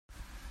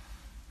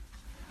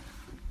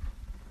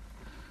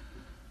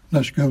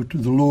Let's go to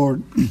the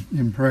Lord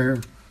in prayer.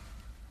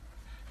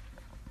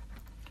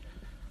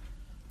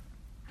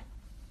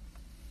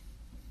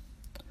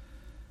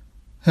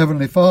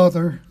 Heavenly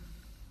Father,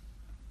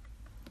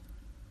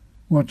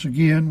 once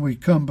again we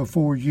come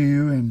before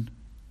you and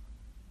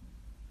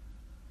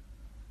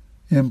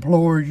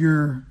implore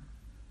your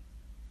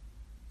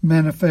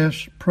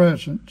manifest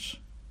presence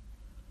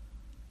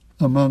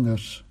among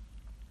us.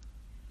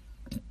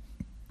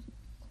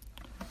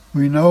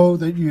 We know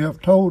that you have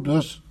told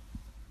us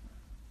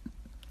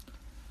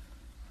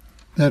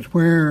that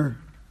where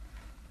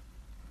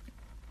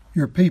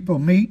your people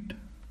meet,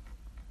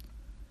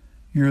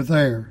 you're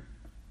there.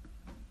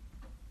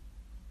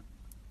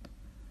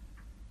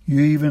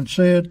 You even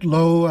said,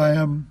 "Lo, I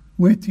am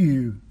with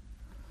you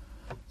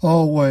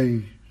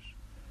always,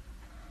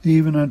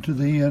 even unto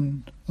the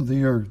end of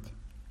the earth."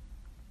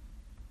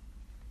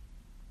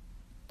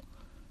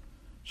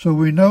 So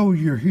we know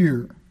you're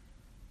here.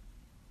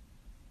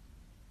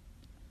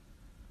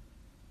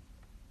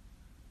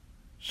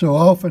 So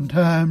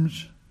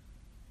oftentimes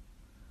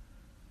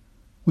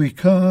we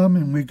come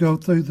and we go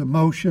through the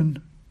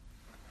motion,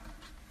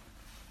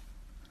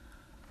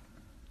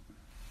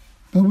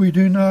 but we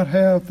do not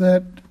have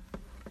that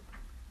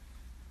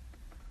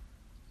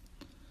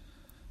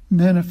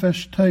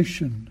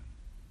manifestation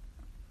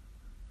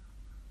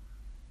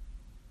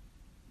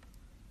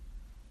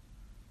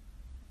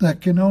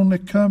that can only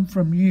come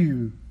from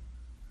you,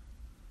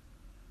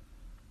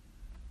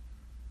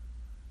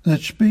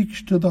 that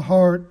speaks to the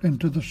heart and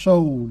to the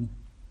soul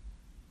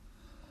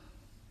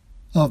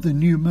of the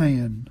new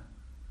man,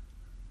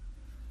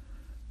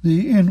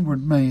 the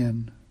inward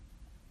man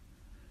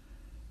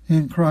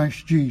in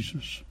Christ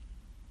Jesus.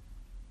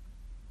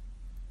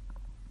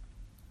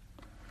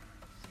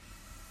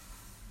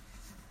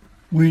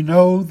 We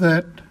know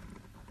that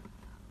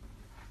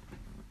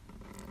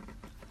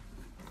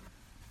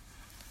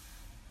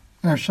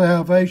our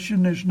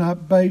salvation is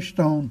not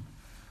based on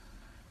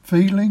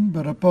feeling,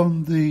 but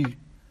upon the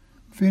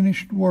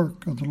finished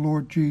work of the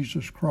Lord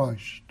Jesus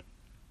Christ.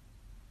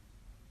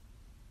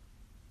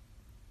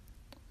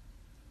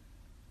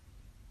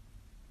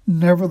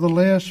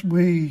 Nevertheless,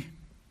 we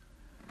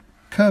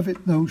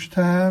covet those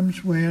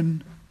times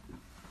when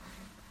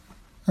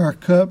our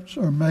cups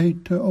are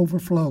made to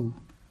overflow.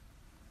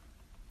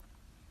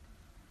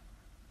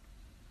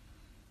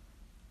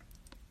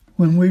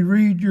 When we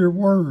read your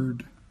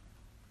word,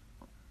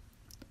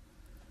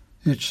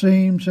 it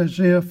seems as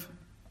if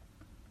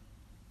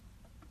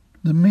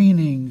the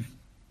meaning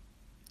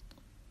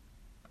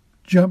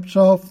jumps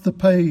off the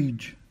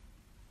page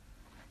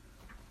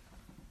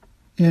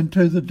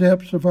into the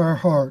depths of our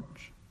hearts.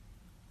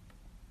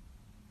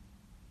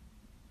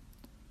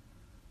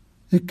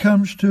 It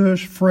comes to us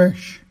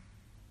fresh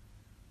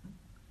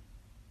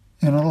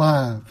and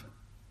alive.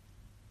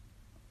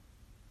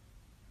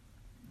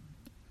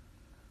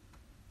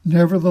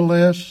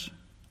 Nevertheless,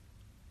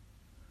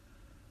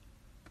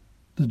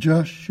 the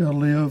just shall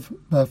live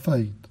by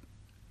faith.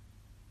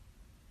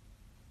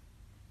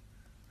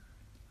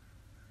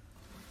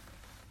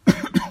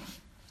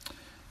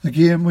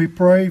 Again, we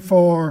pray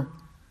for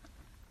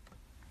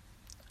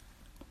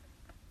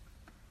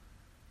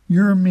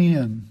your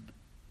men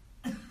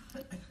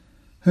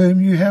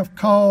whom you have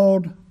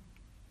called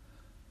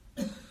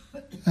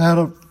out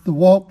of the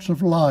walks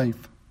of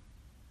life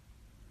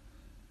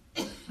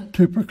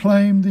to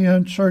proclaim the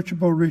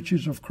unsearchable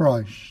riches of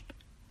Christ.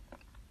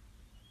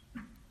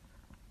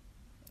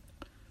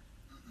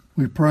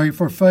 We pray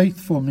for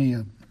faithful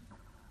men,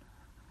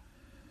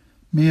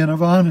 men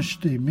of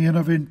honesty, men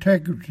of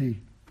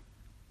integrity,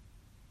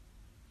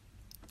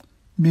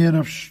 men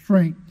of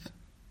strength.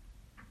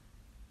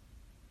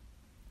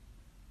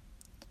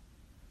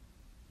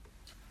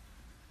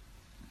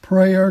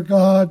 Pray, our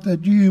God,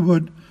 that you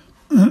would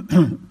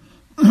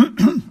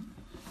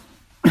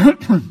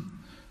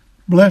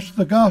bless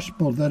the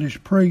gospel that is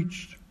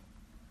preached,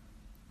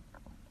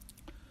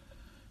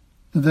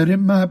 that it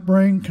might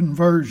bring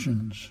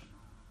conversions.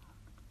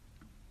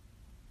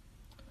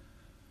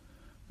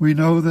 We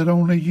know that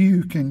only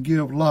you can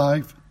give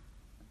life,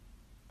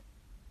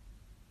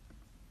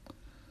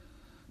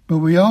 but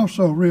we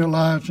also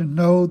realize and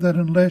know that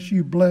unless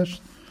you bless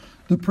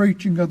the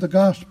preaching of the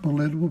gospel,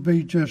 it will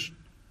be just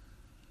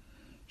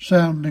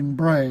sounding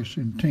brass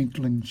and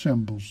tinkling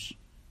cymbals.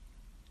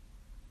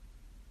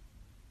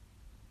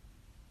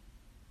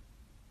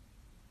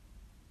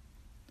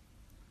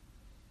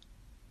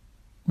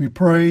 We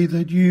pray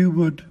that you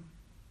would,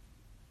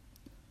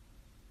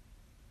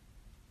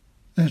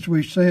 as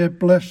we said,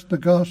 bless the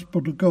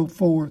gospel to go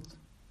forth,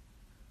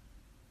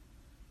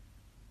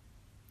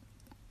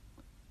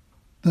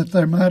 that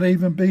there might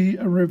even be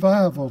a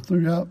revival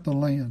throughout the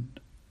land.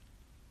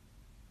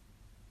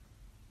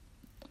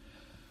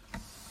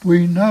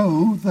 We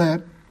know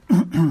that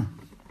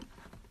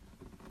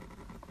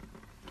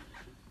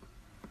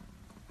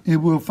it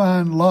will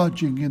find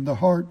lodging in the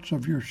hearts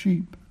of your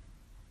sheep.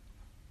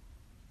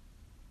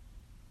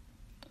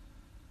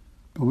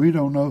 But we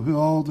don't know who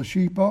all the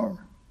sheep are.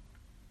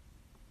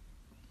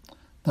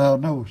 Thou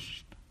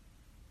knowest.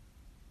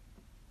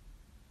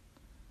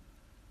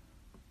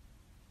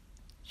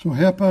 So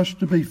help us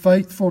to be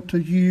faithful to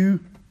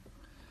you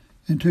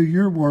and to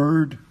your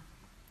word.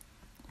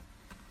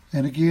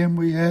 And again,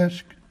 we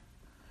ask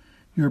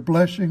your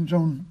blessings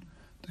on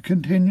the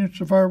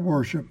continuance of our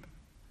worship.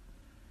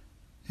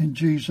 In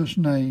Jesus'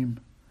 name,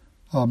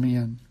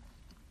 amen.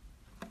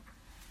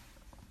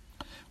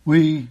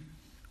 We,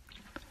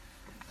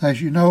 as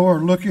you know,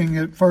 are looking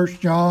at 1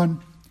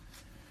 John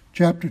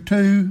chapter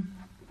 2,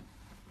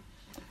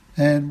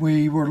 and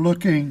we were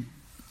looking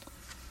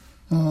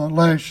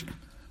last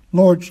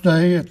Lord's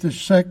Day at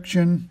this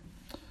section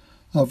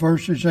of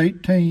verses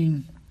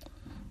 18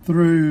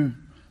 through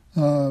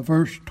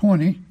verse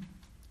 20.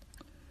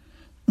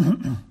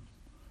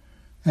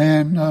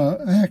 And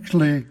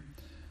actually,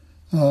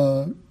 we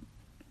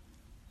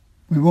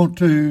want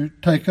to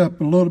take up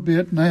a little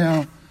bit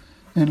now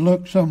and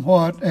look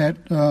somewhat at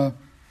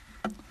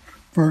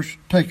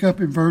take up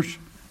in verse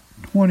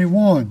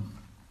 21.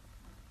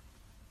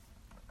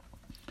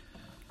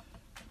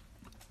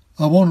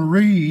 I want to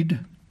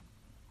read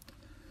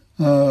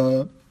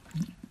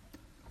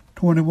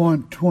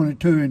 21,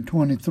 22, and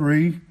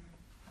 23.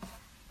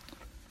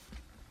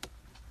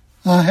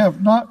 I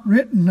have not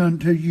written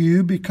unto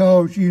you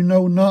because you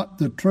know not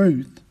the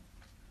truth,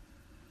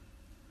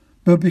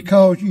 but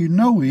because you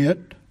know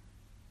it,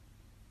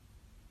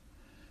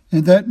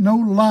 and that no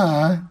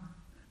lie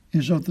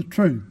is of the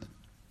truth.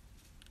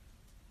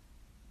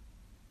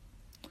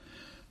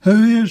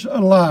 Who is a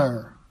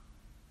liar?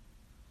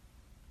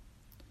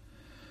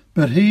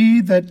 But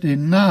he that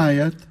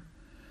denieth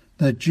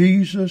that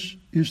Jesus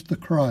is the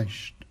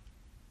Christ.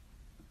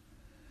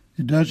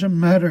 It doesn't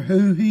matter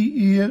who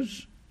he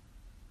is.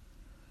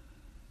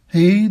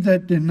 He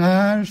that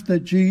denies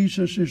that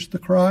Jesus is the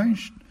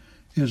Christ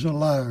is a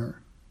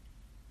liar.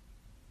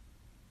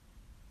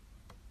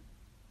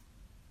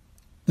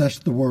 That's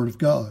the Word of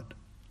God.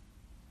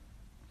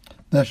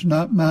 That's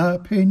not my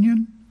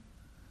opinion.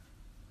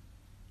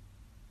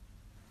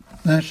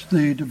 That's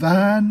the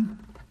divine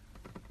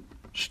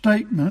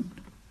statement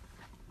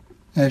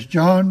as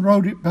John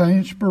wrote it by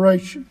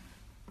inspiration.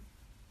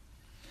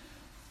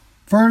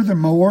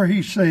 Furthermore,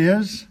 he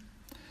says,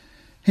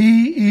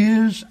 he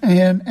is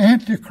an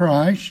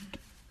antichrist,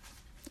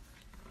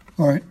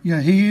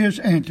 he is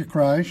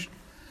antichrist,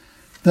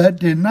 that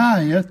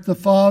denieth the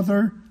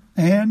Father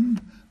and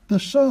the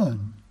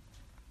Son.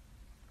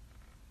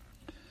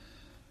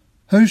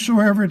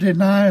 Whosoever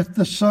denieth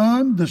the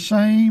Son, the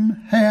same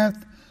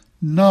hath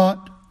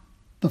not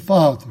the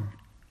Father.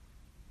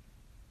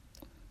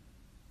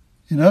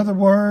 In other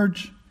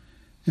words,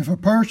 if a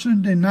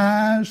person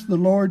denies the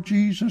Lord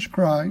Jesus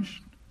Christ,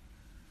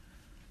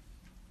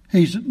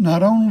 he's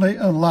not only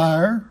a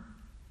liar,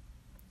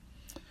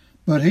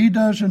 but he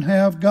doesn't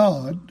have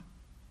God.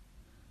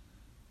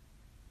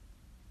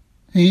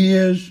 He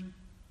is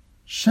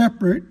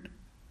separate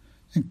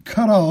and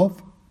cut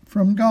off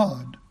from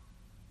God.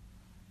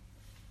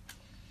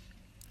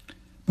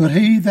 But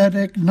he that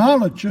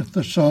acknowledgeth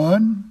the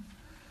Son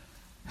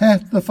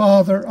hath the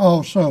Father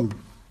also.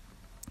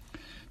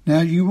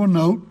 Now you will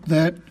note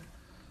that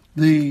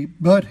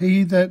but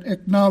he that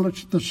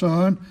acknowledgeth the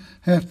Son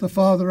hath the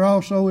Father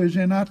also is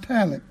in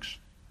italics,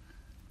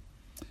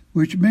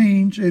 which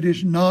means it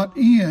is not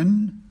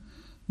in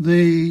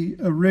the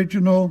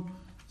original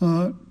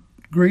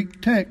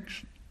Greek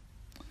text.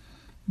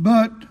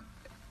 But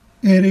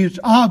it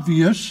is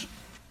obvious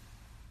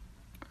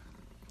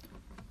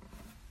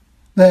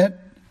that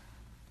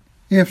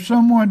if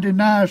someone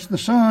denies the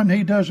Son,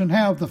 he doesn't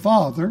have the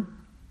Father.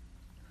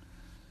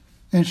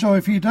 And so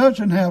if he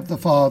doesn't have the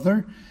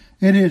Father,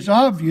 it is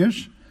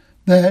obvious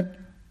that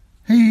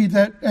he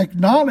that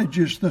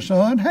acknowledges the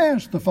Son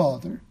has the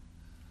Father.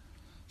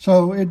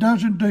 So it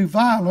doesn't do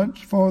violence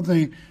for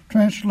the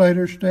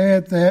translators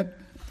to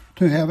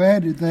have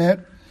added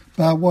that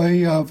by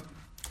way of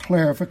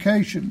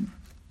clarification.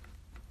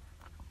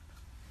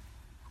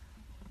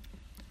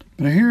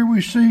 But here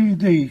we see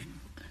the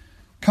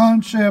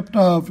concept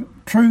of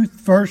truth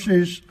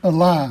versus a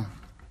lie.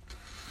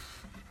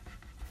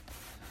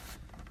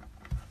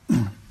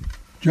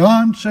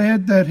 John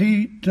said that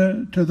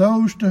to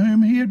those to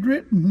whom he had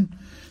written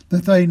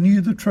that they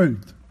knew the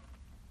truth.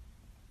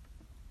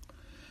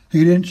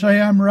 He didn't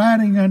say, I'm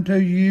writing unto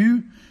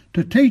you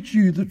to teach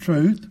you the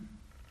truth.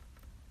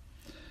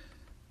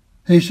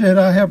 He said,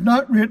 I have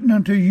not written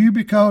unto you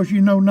because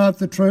you know not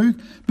the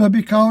truth, but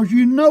because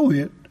you know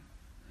it.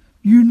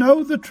 You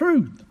know the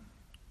truth.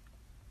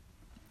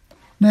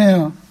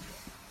 Now,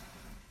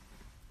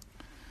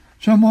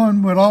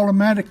 someone would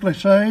automatically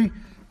say,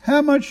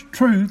 how much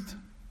truth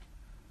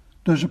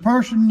does a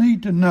person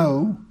need to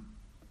know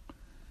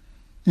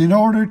in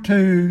order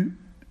to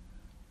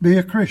be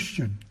a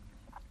Christian?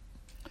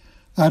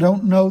 I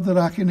don't know that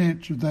I can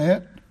answer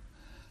that.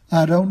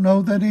 I don't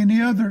know that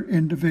any other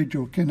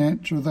individual can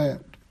answer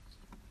that.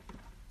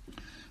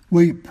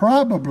 We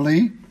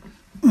probably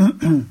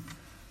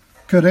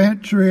could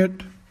answer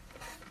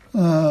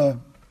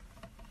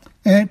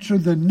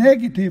the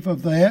negative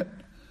of that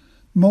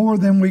more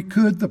than we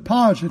could the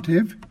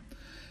positive,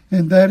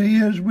 and that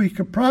is we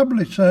could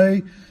probably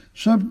say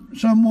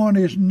someone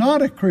is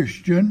not a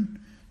Christian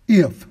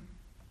if,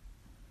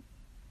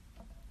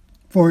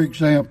 for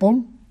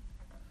example,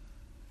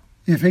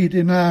 if he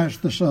denies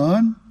the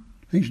Son,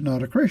 he's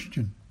not a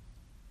Christian.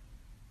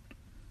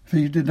 If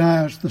he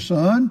denies the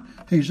Son,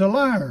 he's a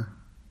liar.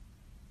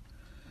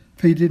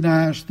 If he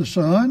denies the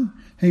Son,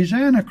 he's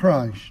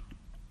antichrist.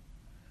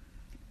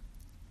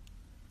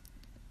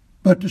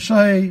 But to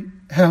say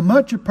how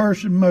much a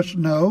person must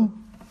know,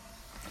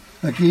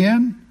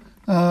 again,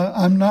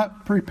 I'm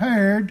not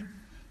prepared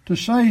to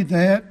say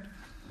that,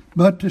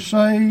 but to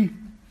say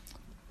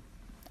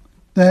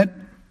that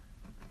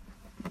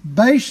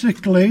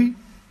basically,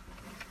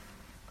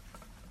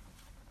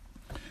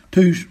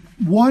 to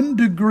one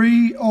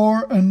degree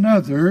or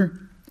another,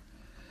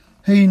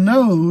 he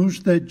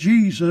knows that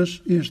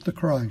Jesus is the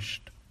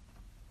Christ.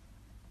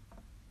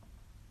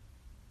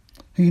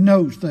 He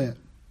knows that.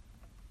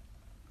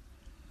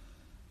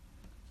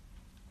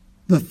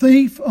 The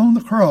thief on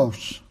the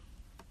cross,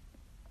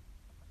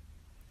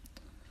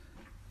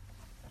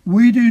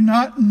 we do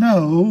not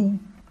know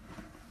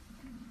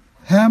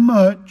how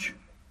much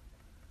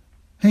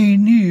he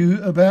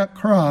knew about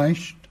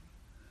Christ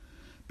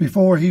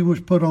before he was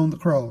put on the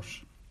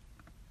cross.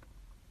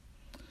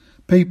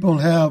 People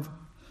have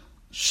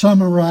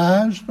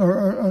summarized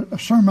or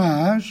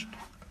surmised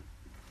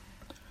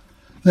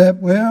that,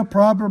 well,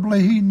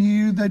 probably he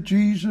knew that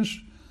Jesus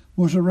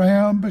was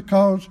around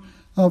because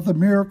of the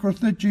miracles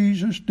that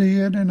Jesus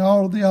did and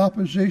all of the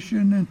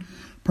opposition, and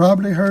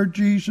probably heard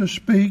Jesus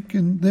speak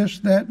and this,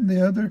 that, and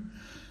the other.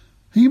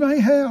 He may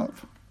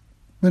have,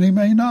 but he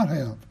may not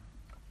have.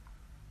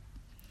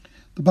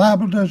 The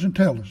Bible doesn't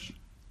tell us.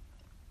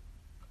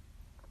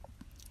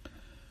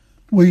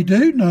 We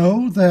do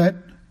know that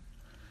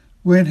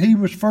when he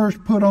was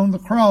first put on the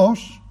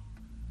cross,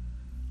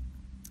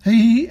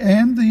 he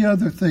and the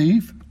other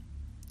thief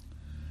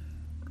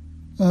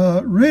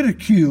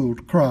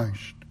ridiculed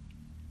Christ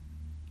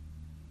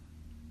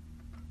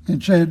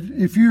and said,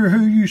 if you're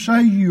who you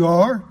say you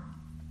are,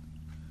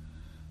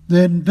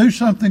 then do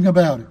something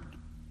about it.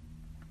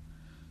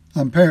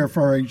 I'm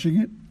paraphrasing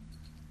it.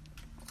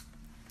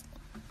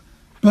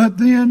 But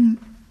then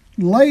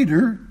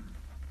later,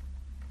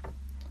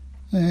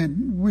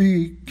 and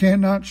we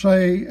cannot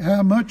say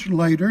how much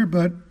later,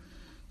 but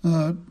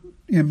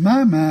in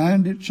my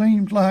mind it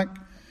seems like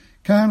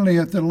kindly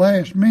at the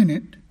last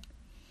minute,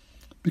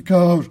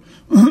 because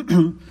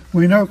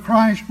we know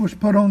Christ was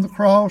put on the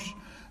cross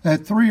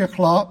at 3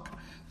 o'clock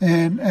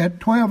and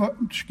at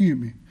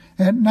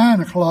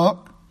 9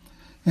 o'clock,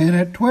 and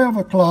at 12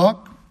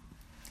 o'clock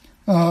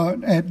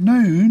at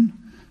noon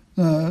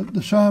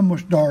the sun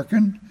was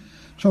darkened.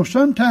 So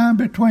sometime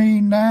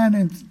between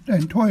 9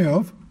 and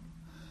 12,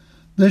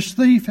 this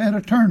thief had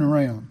a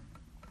turnaround.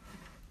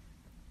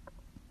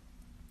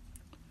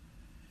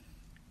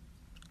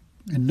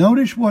 And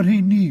notice what he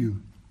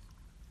knew.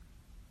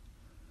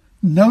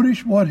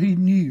 Notice what he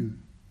knew.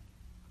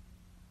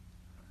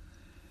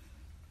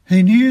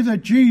 He knew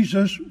that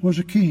Jesus was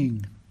a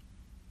king.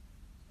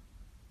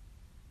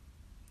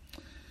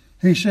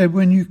 He said,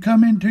 when you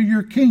come into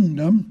your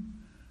kingdom,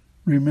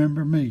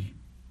 remember me.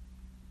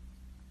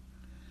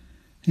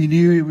 He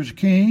knew he was a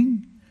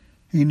king.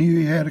 He knew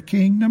he had a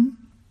kingdom.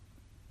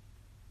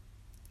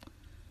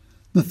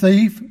 The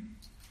thief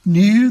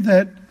knew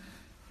that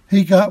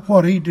he got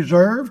what he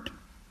deserved.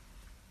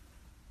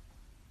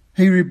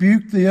 He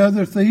rebuked the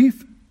other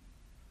thief.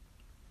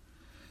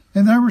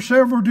 And there were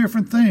several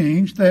different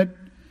things that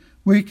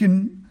we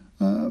can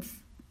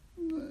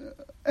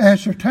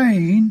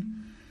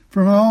ascertain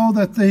from all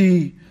that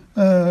the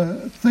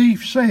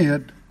thief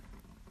said.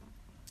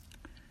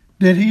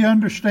 Did he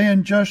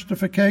understand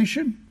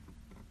justification?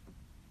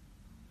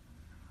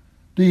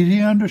 Did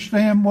he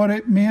understand what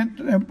it meant,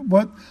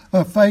 what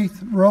a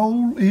faith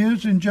role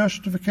is in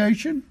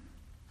justification?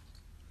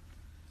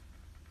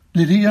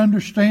 Did he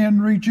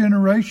understand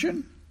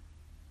regeneration?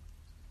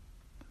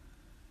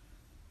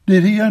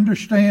 Did he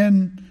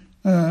understand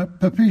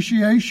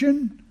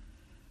propitiation,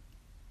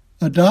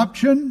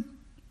 adoption,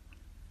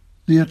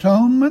 the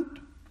atonement,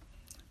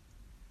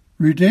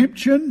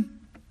 redemption,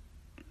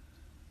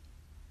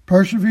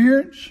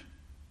 perseverance?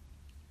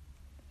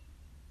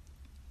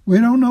 We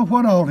don't know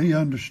what all he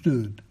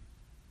understood.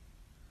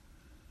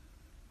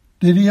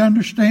 Did he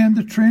understand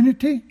the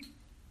Trinity?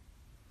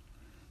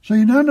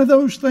 See, none of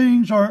those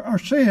things are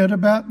said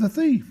about the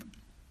thief.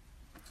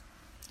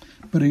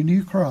 But he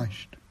knew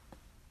Christ.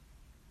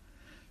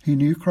 He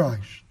knew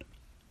Christ.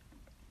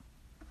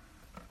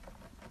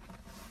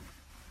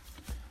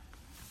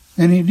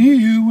 And he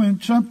knew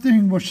when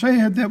something was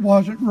said that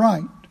wasn't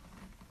right.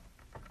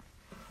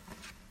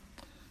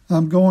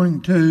 I'm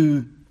going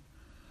to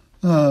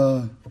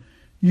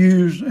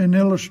use an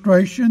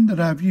illustration that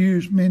I've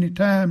used many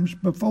times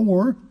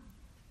before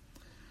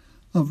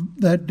of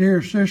that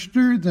dear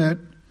sister that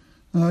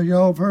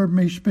y'all have heard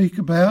me speak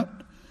about,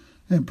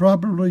 and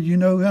probably you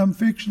know who I'm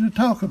fixing to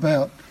talk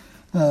about,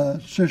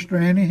 Sister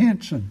Annie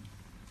Henson.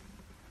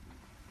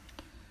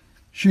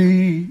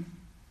 She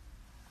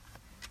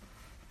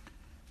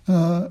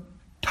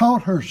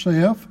taught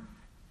herself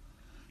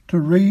to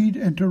read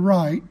and to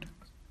write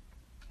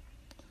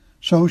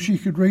so she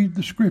could read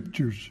the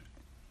Scriptures.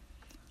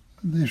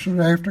 This was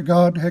after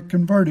God had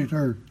converted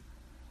her.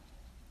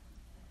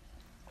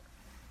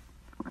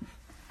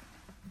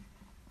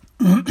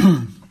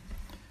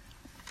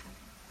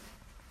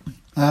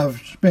 I've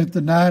spent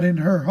the night in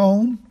her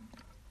home.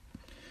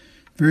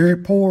 Very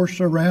poor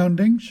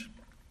surroundings.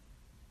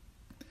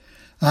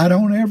 I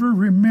don't ever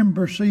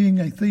remember seeing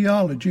a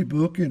theology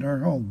book in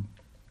her home.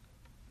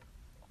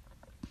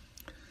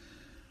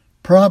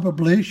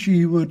 Probably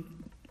she would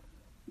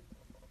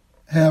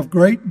have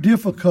great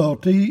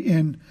difficulty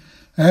in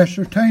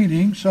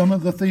ascertaining some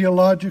of the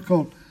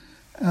theological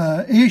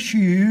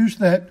issues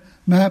that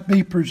might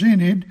be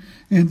presented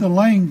in the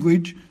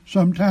language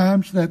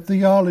sometimes that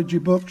theology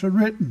books are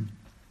written.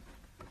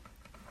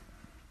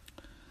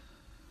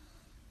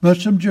 But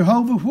some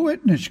Jehovah's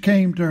Witnesses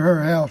came to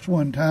her house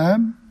one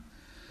time,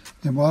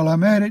 and while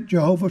I'm at it,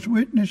 Jehovah's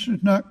Witness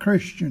is not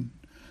Christian.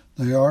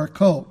 They are a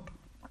cult.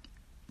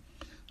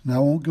 And I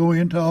won't go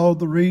into all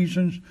the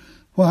reasons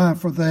why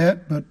for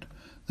that, but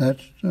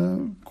that's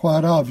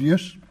quite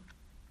obvious.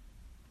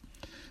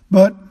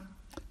 But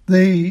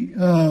they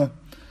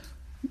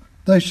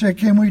said,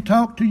 "Can we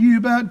talk to you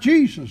about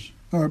Jesus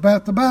or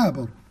about the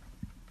Bible?"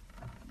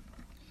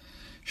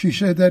 She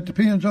said, "That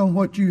depends on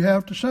what you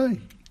have to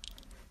say."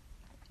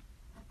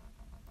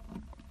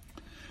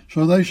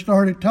 So they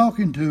started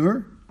talking to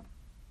her.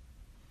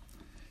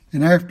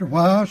 And after a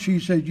while, she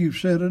said, "You've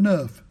said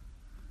enough,"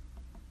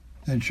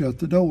 and shut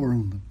the door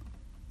on them.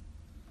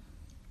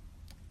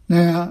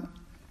 Now,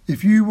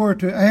 if you were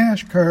to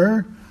ask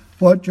her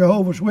what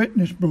Jehovah's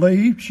Witness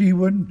believed, she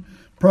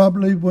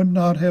probably would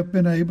not have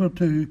been able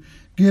to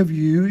give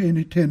you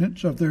any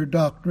tenets of their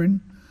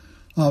doctrine,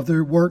 of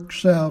their work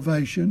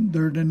salvation,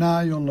 their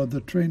denial of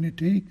the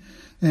Trinity,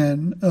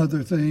 and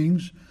other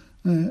things,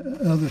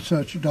 other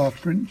such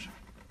doctrines.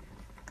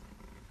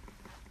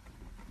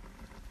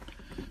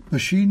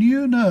 But she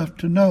knew enough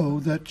to know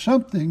that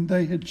something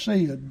they had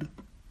said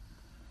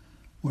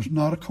was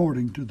not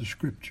according to the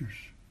Scriptures.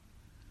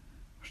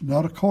 It was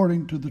not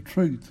according to the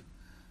truth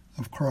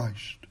of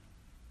Christ.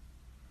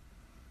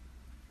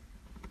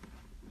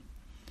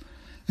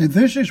 And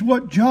this is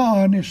what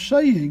John is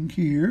saying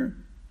here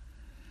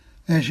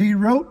as he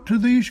wrote to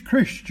these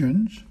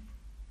Christians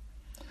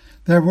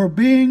that were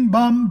being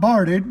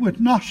bombarded with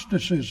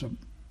Gnosticism.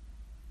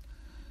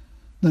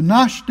 The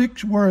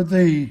Gnostics were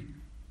the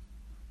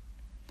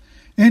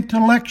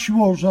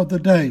intellectuals of the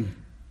day.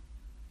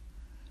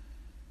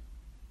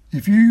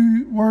 If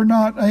you were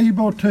not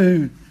able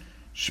to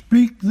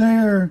speak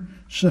their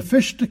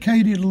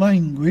sophisticated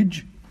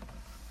language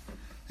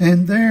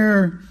and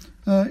their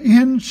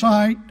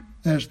insight,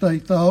 as they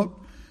thought,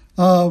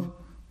 of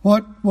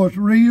what was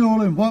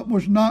real and what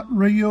was not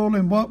real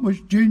and what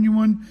was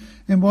genuine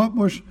and what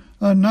was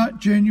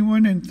not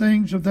genuine and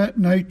things of that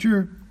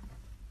nature,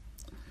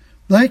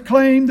 they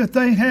claimed that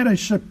they had a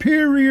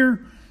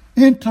superior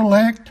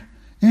intellect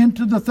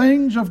into the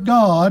things of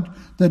God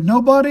that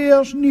nobody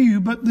else knew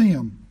but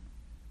them.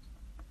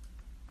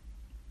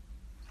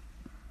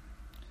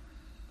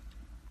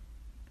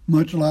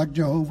 Much like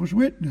Jehovah's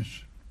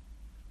Witness.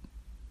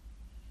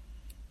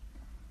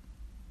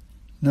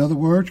 In other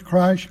words,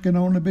 Christ can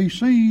only be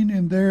seen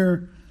in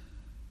their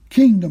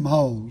kingdom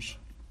halls.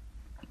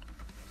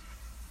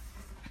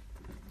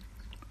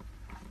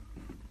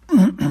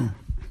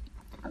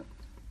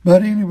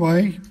 But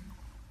anyway,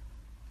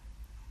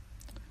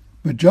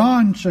 but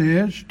John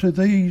says to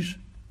these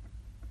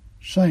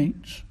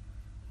saints,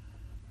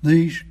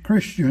 these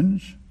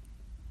Christians,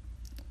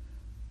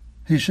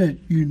 he said,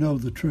 "You know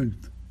the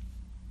truth.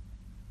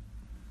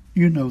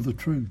 You know the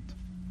truth.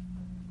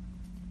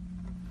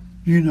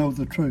 You know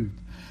the truth."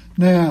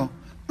 Now,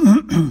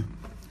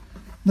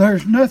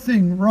 there's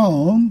nothing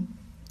wrong,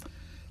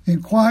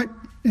 in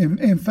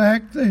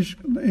fact,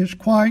 it's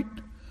quite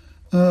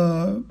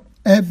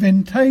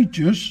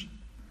advantageous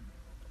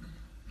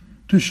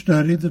to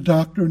study the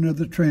doctrine of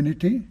the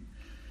Trinity,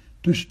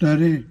 to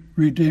study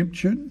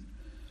redemption,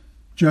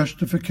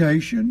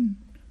 justification,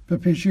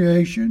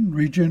 propitiation,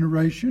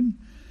 regeneration.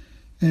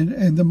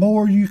 And the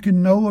more you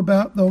can know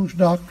about those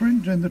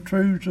doctrines and the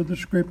truths of the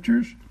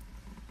Scriptures,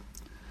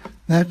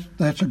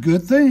 that's a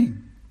good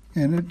thing,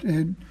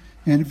 and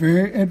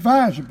very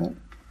advisable.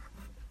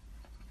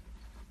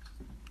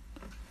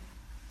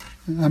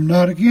 I'm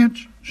not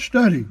against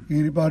study.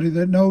 Anybody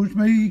that knows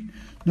me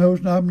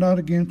knows I'm not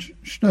against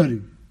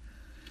study.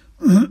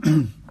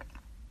 And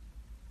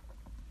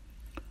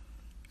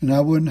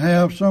I wouldn't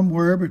have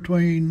somewhere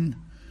between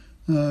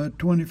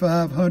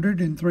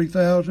 2,500 and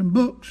 3,000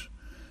 books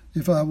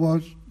if I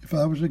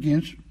was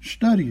against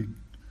studying.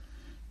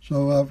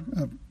 So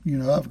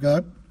I've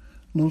got a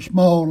little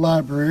small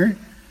library,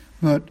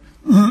 but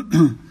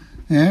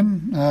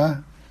and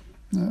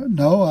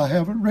no, I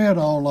haven't read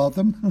all of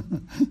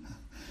them,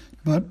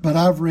 but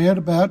I've read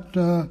about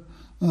a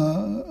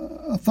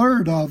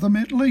third of them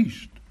at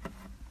least.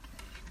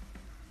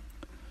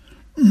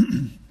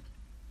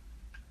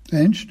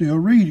 And still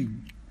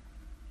reading,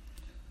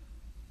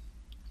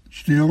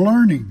 still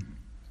learning.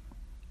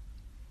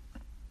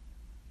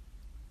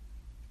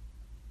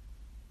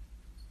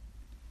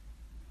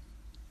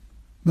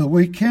 But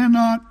we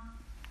cannot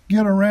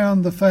get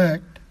around the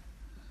fact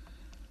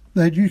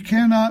that you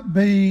cannot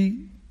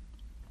be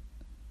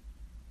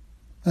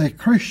a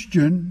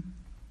Christian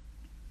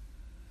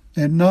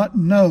and not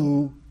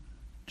know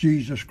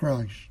Jesus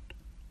Christ.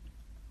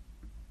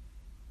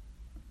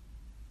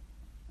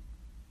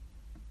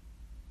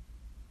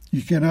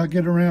 You cannot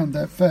get around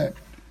that fact.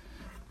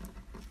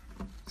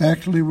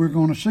 Actually, we're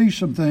going to see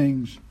some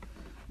things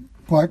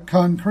quite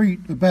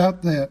concrete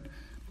about that.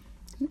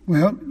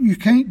 Well, you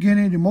can't get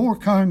any more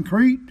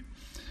concrete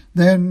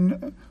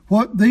than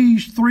what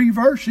these 3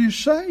 verses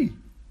say.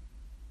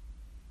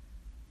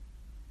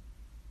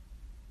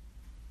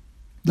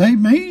 They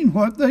mean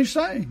what they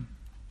say.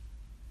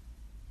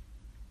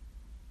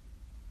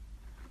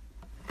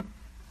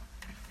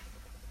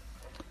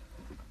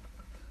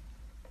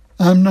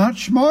 I'm not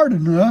smart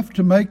enough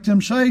to make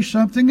them say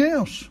something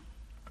else.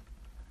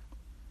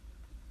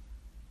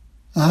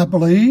 I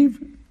believe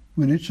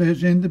when it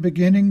says in the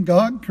beginning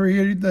God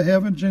created the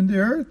heavens and the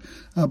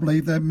earth, I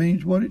believe that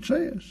means what it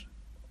says.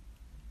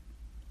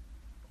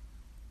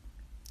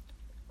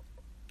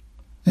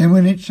 And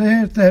when it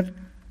says that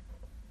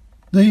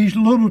these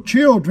little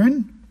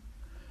children,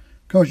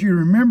 because you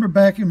remember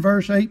back in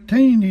verse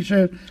 18, he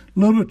said,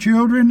 little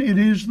children, it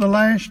is the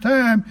last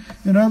time.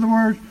 In other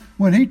words,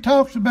 when he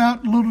talks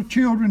about little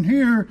children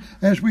here,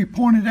 as we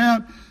pointed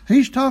out,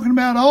 he's talking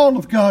about all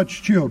of God's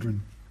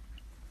children.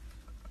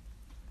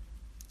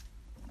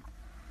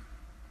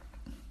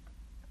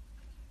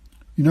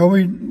 You know,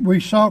 we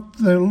saw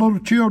the little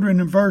children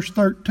in verse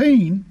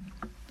 13,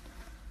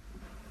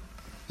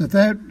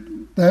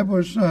 that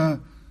was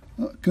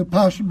could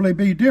possibly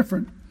be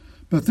different.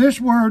 But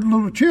this word,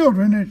 little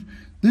children,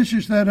 this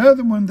is that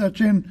other one that's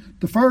in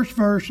the first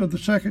verse of the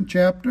 2nd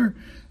chapter,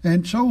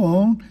 and so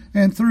on,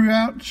 and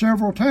throughout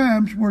several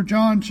times where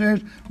John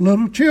says,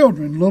 little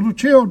children, little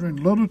children,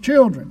 little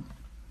children.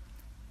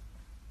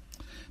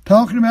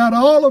 Talking about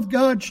all of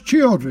God's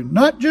children,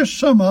 not just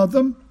some of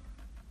them.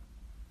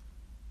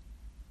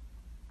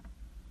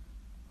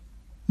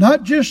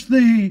 Not just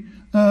the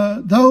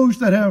those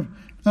that have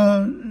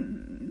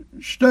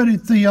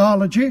studied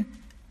theology.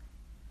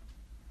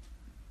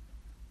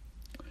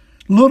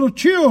 Little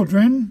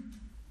children,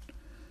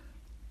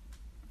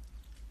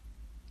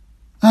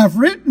 I've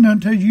written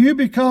unto you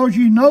because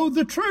you know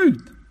the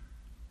truth,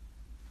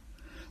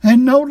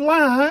 and no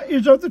lie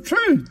is of the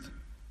truth.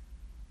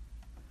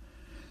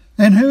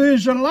 And who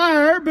is a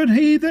liar but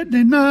he that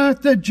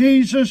denieth that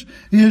Jesus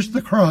is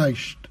the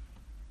Christ?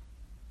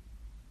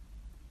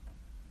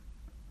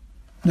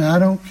 Now, I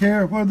don't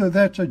care whether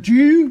that's a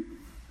Jew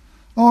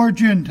or a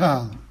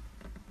Gentile.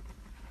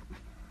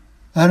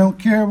 I don't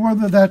care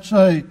whether that's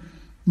a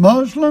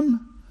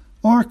Muslim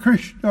or a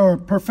Christian or a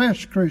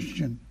professed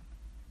Christian.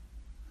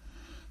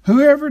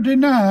 Whoever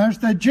denies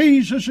that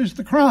Jesus is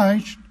the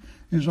Christ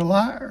is a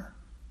liar.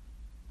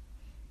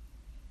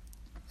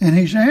 And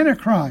he's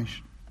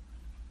antichrist.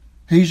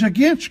 He's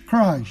against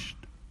Christ.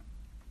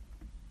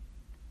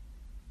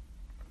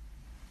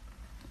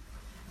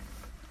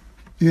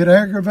 It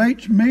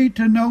aggravates me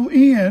to no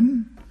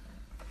end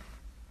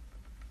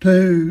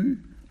to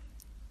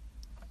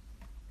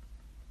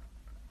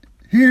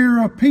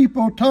hear of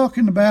people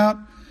talking about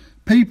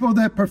people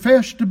that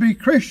profess to be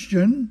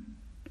Christian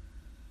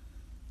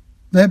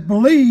that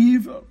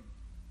believe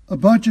a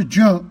bunch of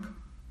junk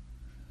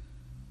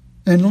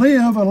and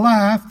live a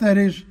life that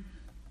is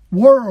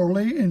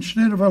worldly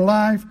instead of a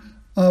life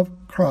of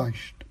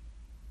Christ.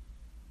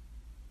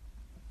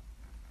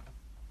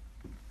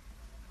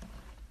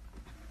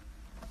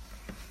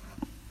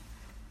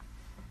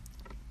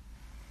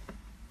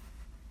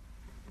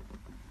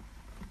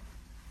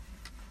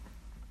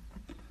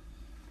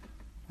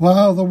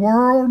 While the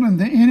world and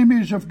the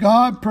enemies of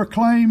God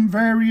proclaim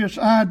various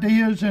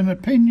ideas and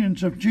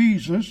opinions of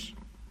Jesus,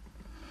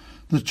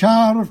 the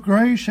child of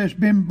grace has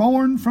been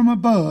born from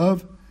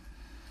above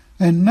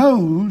and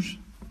knows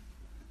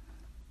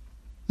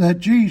that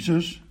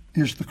Jesus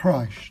is the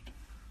Christ.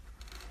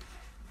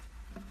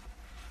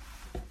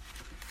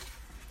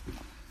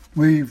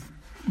 We've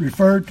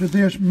referred to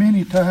this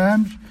many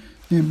times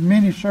in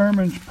many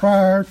sermons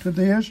prior to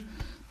this,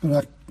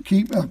 but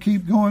I'll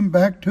keep going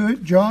back to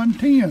it. John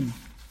 10.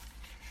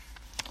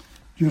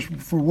 Just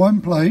for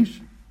one place.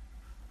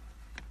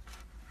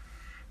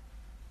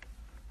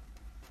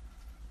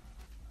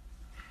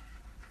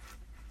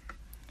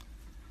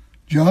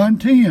 John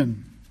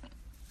 10.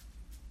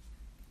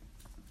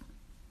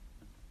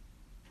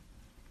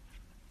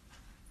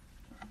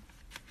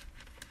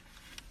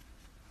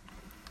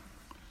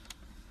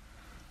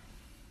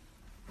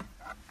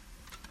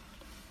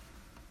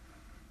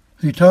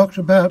 He talks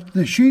about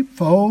the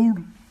sheepfold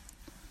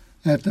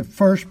at the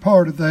first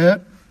part of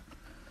that.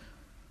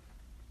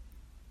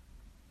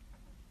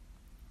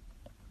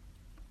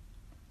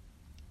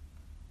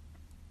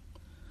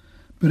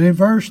 But in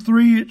verse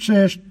 3 it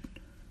says,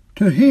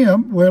 to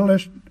him, well,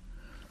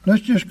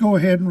 let's just go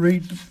ahead and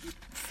read,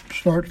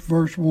 start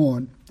verse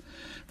 1.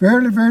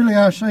 Verily, verily,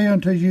 I say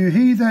unto you,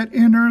 he that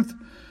entereth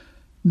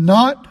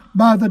not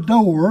by the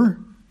door,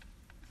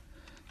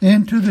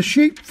 into the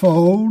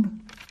sheepfold,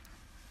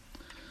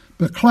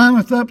 but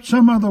climbeth up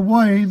some other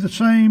way, the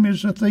same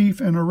is a thief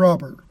and a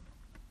robber.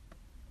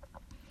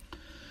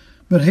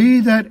 But he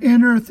that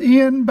entereth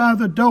in by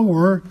the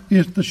door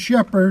is the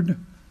shepherd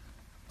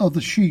of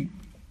the sheep.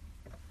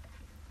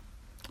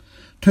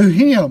 To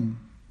him,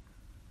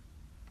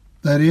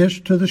 that is,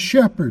 to the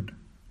shepherd,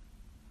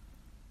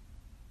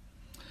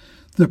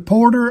 the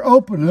porter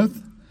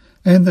openeth,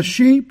 and the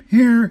sheep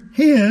hear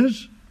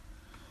his,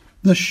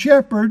 the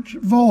shepherd's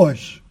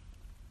voice.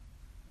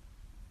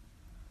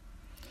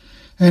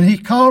 And he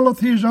calleth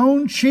his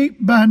own sheep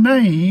by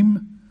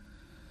name,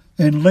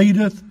 and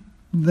leadeth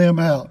them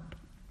out.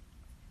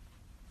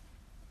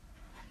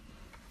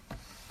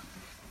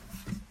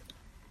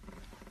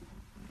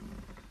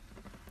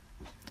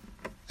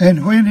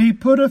 And when he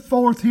putteth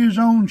forth his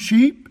own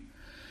sheep,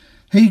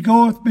 he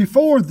goeth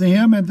before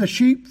them, and the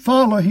sheep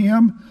follow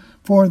him,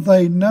 for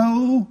they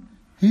know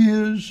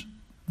his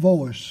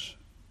voice.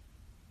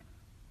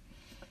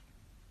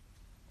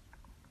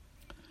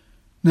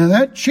 Now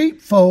that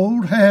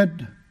sheepfold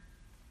had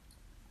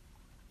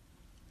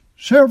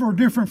several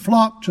different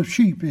flocks of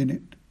sheep in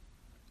it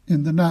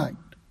in the night.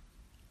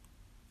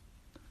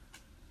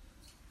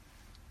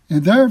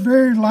 And there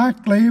very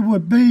likely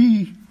would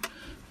be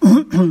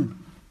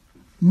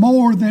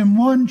more than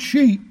one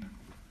sheep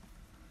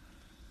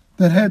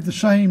that had the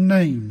same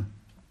name.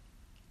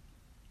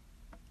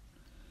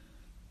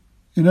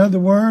 In other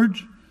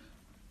words,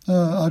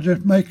 I'll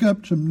just make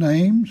up some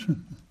names.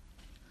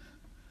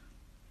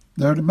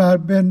 There might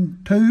have been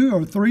 2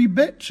 or 3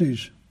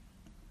 Betsies.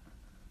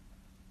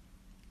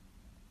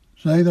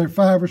 Say there are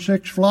 5 or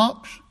 6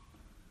 flocks.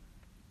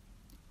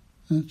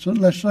 And so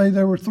let's say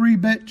there were 3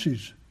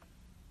 Betsies.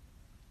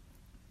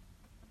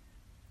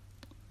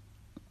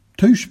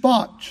 2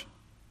 spots.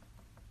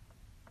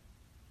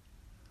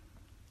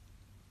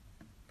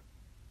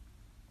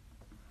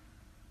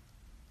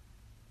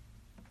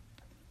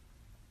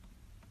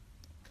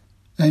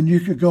 And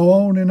you could go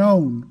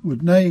on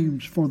with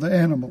names for the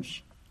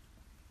animals.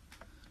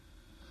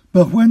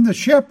 But when the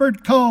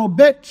shepherd called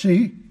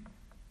Betsy,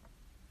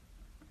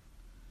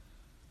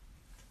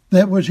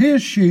 that was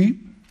his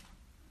sheep,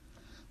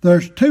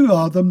 there's 2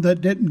 of them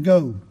that didn't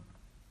go.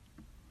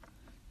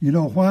 You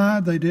know why?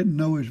 They didn't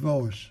know his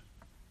voice.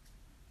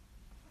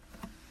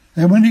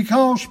 And when he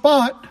called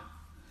Spot,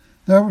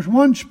 there was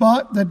 1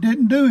 spot that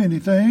didn't do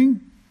anything,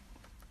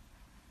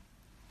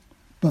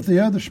 but the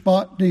other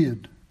spot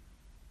did.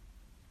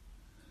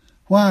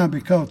 Why?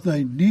 Because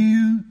they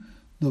knew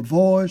the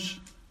voice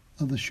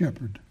of the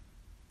shepherd.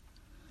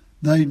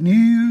 They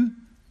knew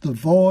the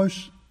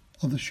voice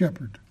of the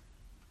shepherd.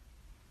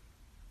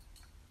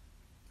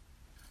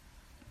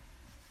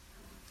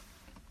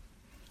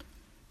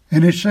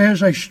 And it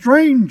says, a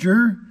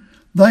stranger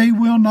they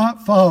will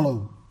not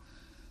follow.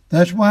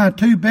 That's why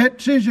 2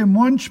 Betsies in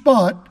 1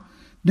 spot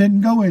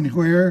didn't go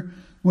anywhere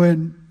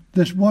when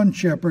this one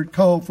shepherd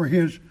called for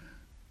his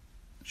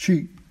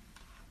sheep.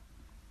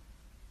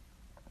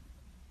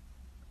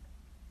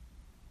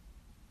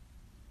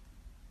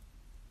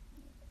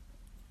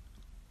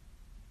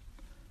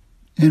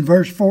 In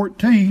verse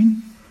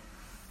 14,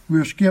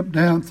 we'll skip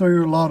down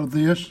through a lot of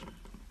this.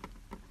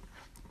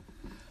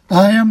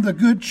 I am the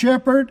good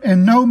shepherd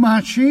and know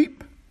my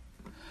sheep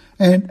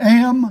and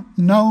am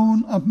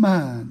known of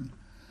mine.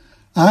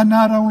 I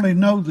not only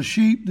know the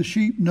sheep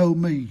know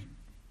me.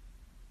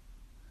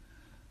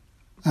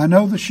 I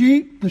know the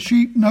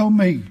sheep know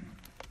me.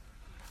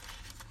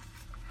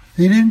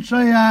 He didn't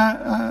say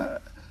I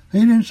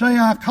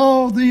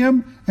called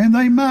them and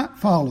they might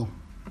follow.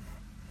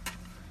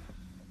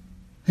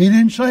 He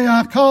didn't say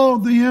I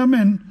called them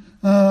and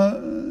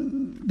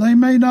they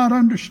may not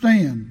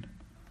understand.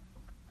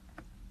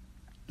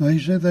 No, he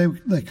said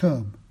they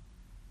come.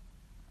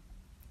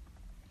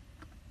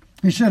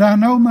 He said, I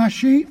know my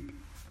sheep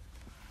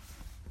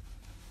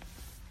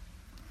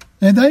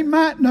and they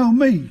might know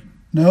me.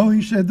 No,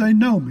 he said they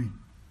know me.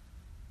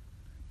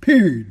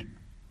 Period.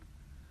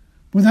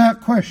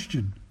 Without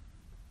question.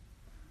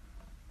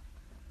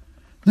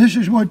 This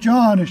is what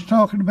John is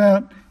talking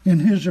about in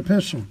his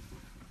epistle.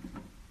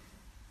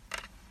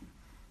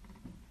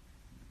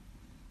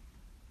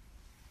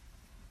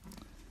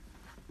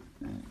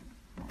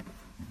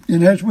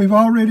 And as we've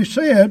already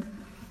said,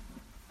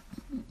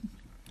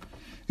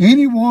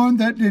 anyone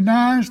that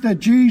denies that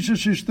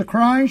Jesus is the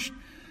Christ,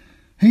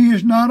 he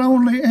is not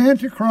only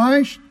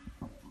antichrist,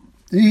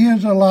 he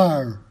is a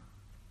liar.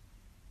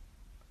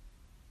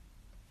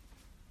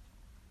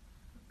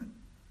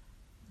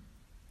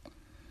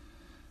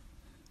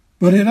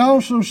 But it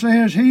also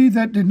says he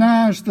that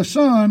denies the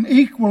Son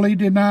equally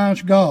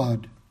denies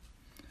God.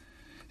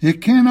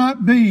 It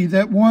cannot be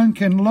that one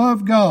can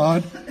love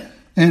God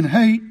and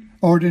hate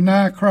or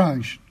deny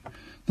Christ.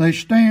 They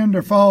stand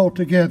or fall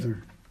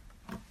together.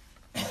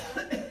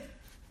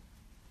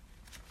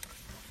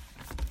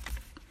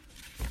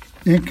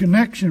 In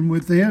connection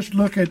with this,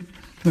 look at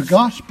the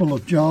Gospel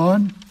of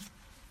John,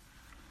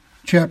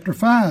 chapter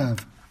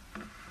 5,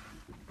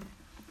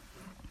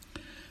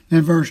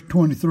 and verse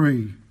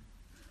 23.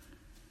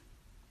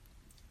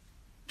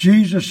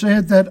 Jesus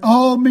said that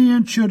all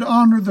men should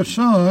honor the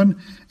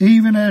Son,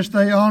 even as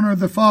they honor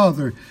the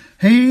Father.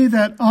 He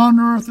that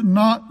honoreth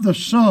not the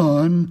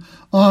Son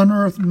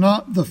honoreth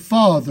not the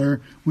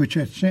Father which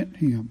hath sent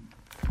him.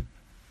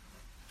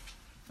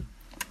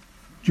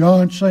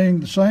 John saying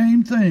the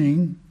same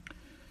thing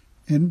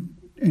in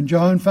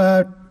John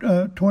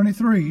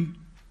 5:23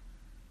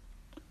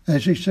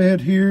 as he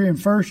said here in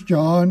 1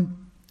 John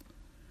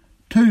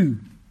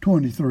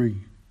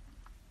 2:23.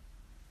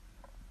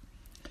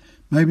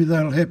 Maybe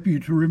that'll help you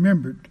to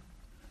remember it.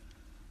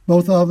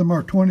 Both of them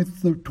are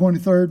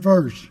 23rd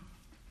verse.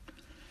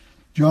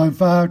 John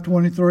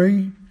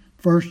 5:23,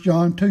 1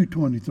 John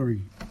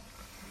 2:23.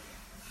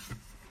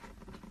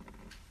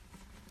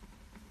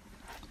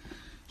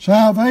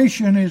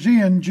 Salvation is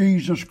in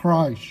Jesus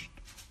Christ.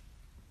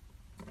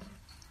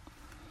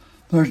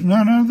 There's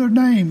none other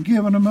name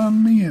given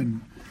among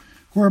men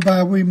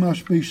whereby we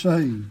must be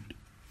saved.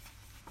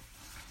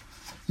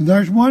 And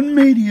there's one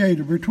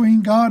mediator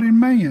between God and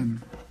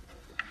man,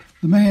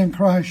 the man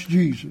Christ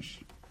Jesus.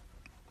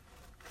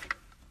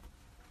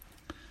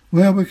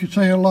 Well, we could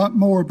say a lot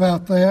more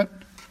about that.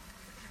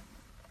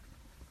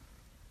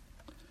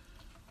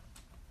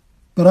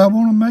 But I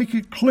want to make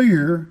it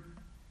clear,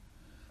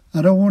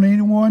 I don't want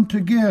anyone to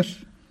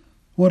guess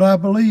what I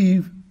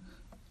believe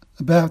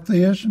about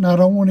this, and I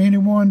don't want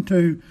anyone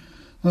to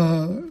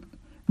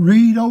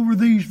read over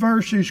these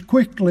verses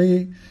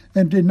quickly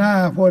and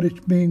deny what is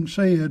being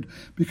said,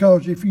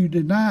 because if you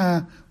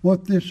deny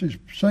what this is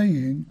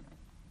saying,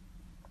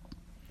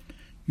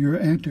 you're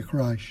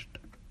antichrist.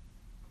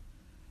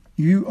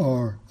 You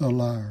are a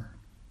liar.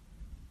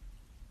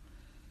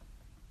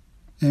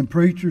 And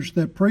preachers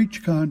that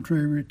preach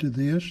contrary to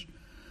this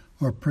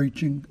are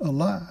preaching a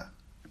lie.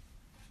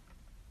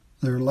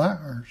 They're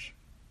liars.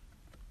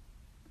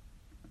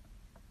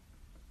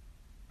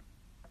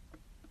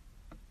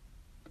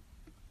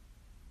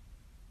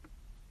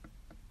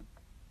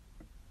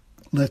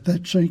 Let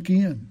that sink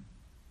in.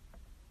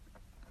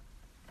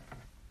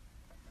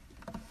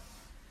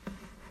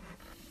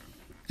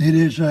 It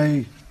is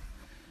a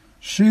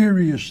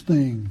serious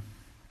thing.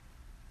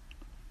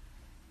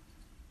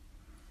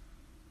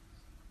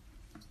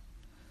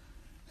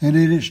 And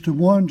it is to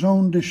one's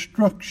own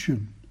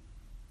destruction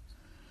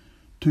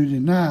to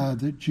deny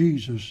that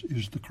Jesus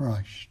is the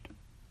Christ.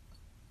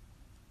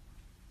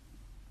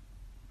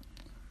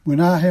 When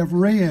I have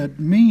read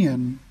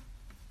men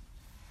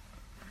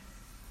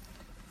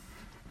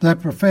that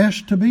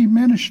profess to be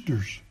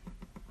ministers,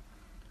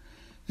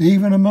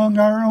 even among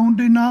our own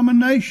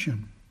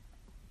denomination,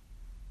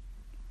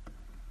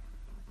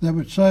 that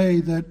would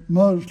say that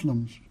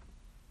Muslims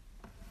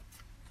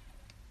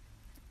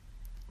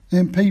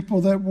and people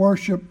that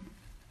worship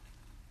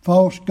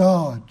false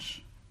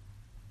gods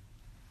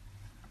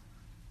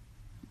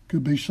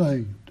could be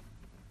saved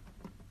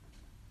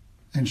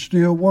and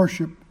still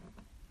worship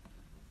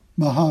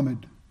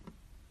Muhammad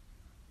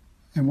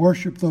and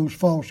worship those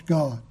false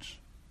gods.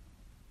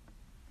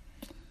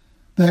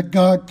 That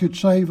God could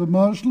save a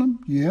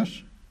Muslim,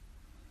 yes.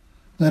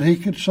 That he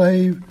could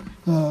save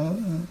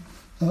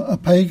a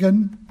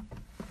pagan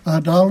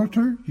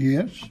idolater,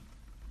 yes.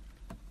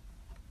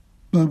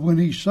 But when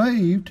he's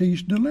saved,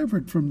 he's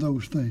delivered from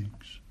those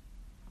things.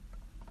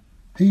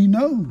 He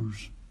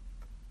knows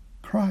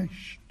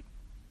Christ.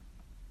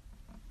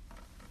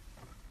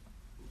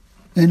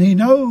 And he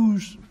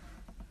knows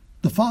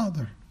the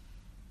Father.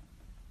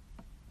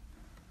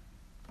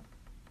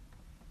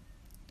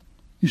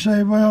 You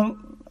say, well,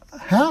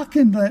 how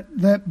can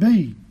that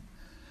be?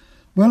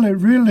 Well, it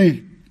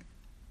really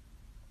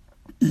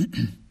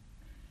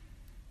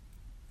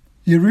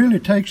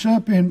takes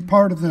up in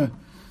part of the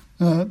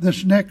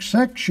this next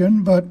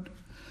section, but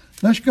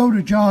let's go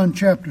to John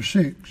chapter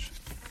 6.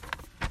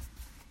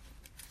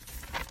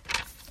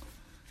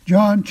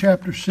 John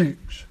chapter 6.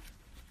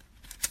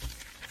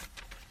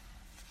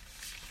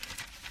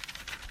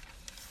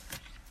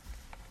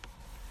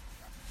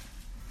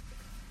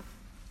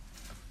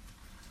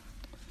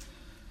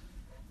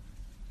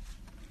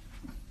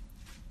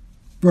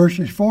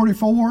 Verses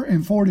 44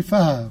 and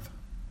 45.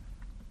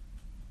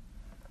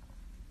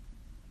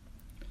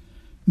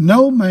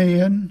 No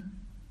man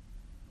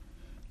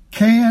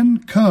can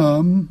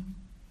come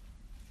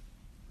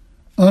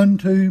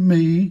unto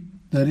me,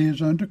 that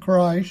is, unto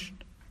Christ,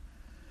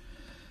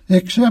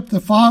 except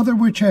the Father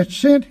which hath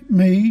sent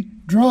me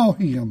draw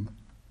him,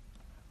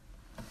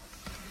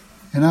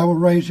 and I will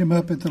raise him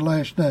up at the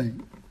last day.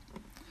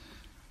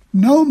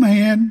 No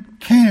man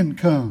can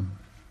come.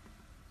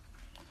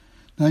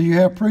 Now you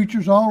have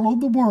preachers all over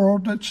the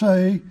world that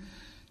say,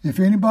 if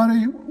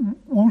anybody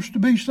wants to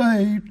be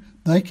saved,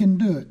 they can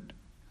do it.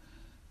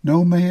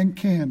 No man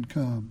can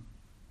come,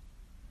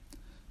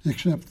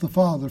 except the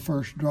Father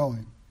first draw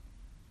him.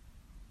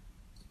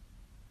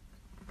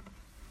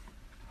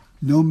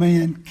 No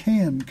man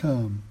can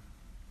come.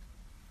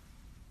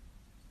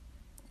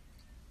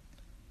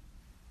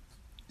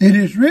 It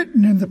is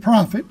written in the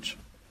prophets,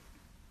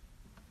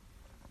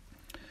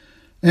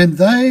 and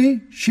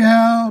they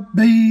shall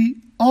be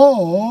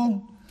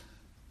all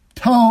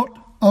taught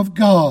of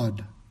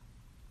God.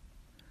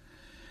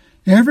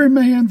 Every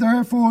man,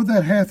 therefore,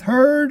 that hath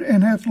heard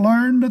and hath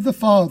learned of the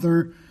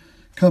Father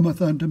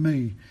cometh unto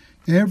me.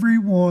 Every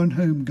one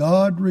whom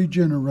God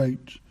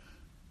regenerates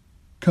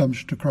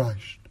comes to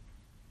Christ.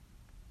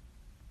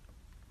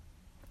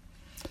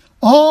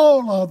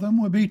 All of them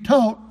will be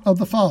taught of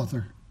the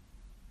Father.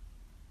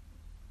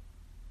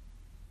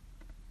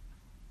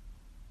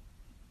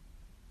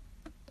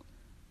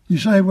 You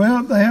say,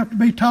 well, they have to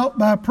be taught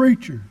by a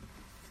preacher.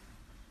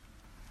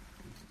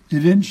 He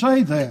didn't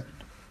say that.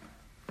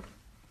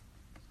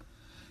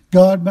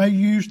 God may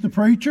use the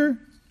preacher.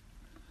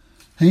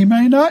 He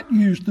may not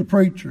use the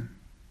preacher.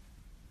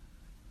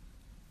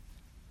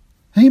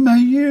 He may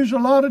use a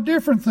lot of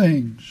different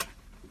things.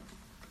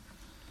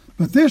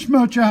 But this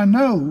much I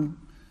know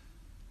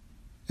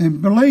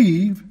and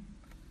believe,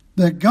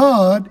 that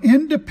God,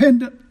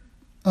 independent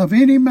of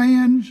any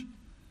man's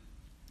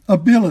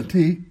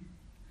ability,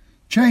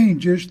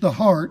 changes the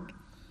heart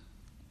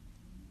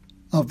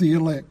of the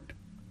elect.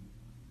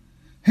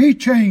 He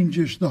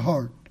changes the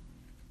heart.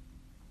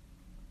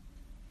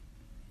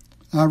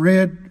 I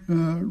read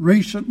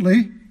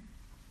recently,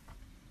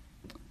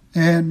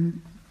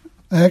 and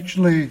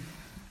actually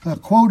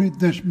quoted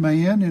this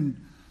man in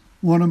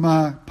one of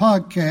my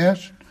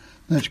podcasts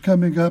that's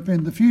coming up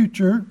in the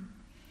future.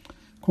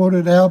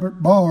 Quoted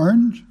Albert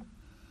Barnes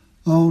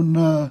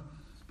on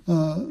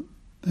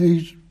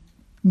he's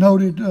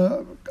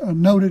a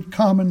noted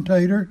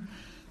commentator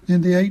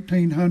in the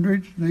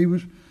 1800s. He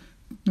was,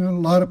 a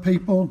lot of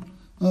people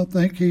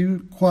think he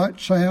was quite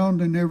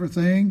sound and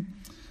everything,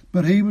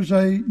 but he was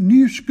a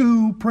new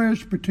school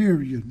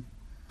Presbyterian.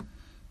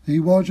 He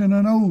wasn't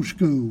an old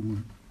school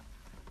one.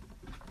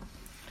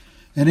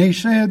 And he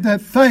said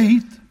that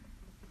faith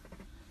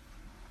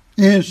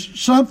is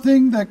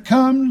something that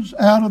comes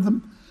out of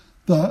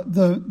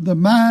the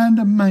mind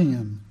of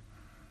man.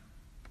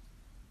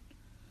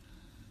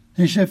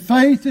 He said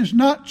faith is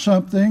not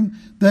something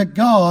that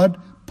God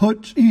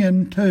puts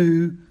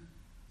into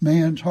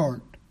man's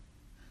heart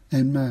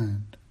and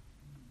mind.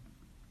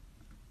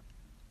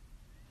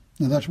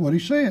 Now that's what he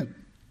said.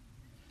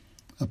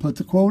 I put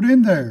the quote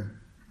in there.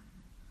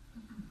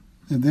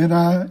 And then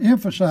I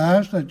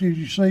emphasized that, did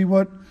you see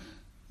what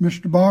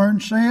Mr.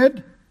 Barnes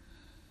said?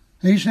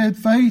 He said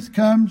faith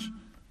comes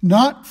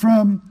not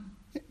from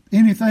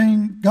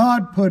anything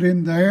God put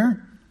in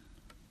there,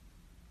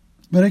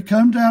 but it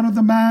comes out of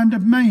the mind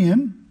of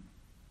man.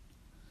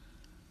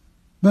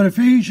 But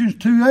Ephesians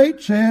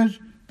 2:8 says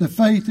the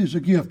faith is a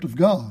gift of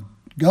God.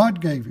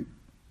 God gave it.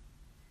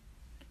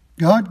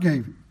 God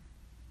gave it.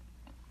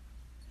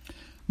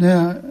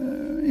 Now,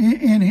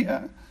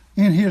 in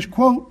his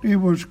quote, it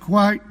was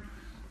quite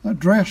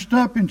dressed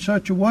up in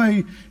such a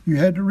way you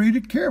had to read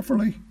it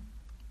carefully.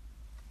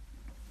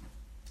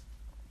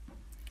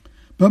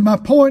 But my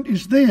point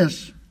is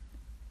this,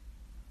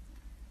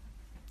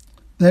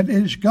 that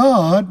it is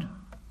God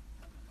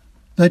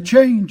that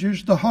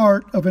changes the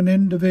heart of an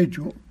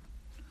individual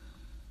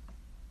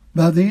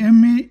by the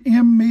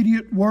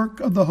immediate work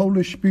of the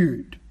Holy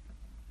Spirit.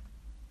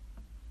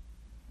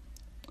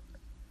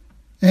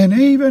 And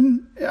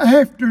even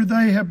after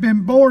they have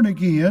been born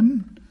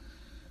again,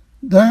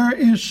 there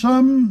is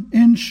some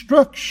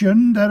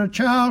instruction that a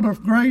child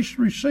of grace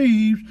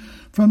receives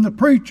from the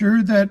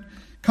preacher that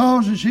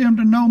causes him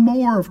to know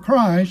more of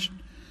Christ.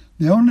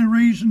 The only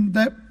reason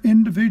that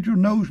individual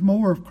knows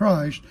more of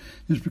Christ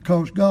is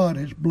because God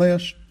has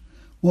blessed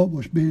what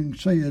was being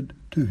said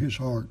to his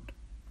heart.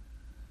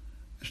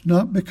 It's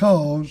not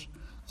because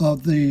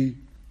of the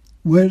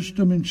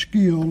wisdom and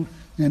skill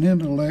and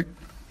intellect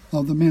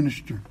of the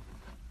minister.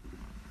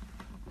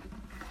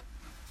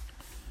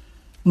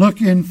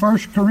 Look in 1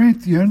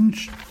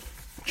 Corinthians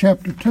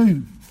chapter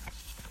 2.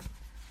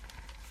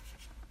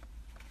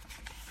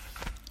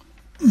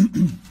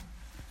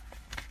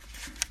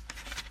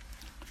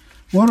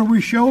 What are we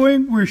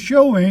showing? We're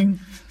showing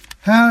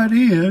how it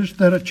is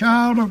that a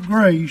child of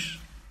grace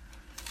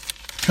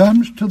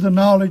comes to the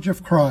knowledge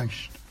of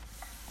Christ.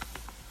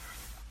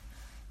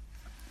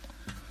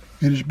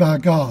 It is by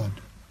God.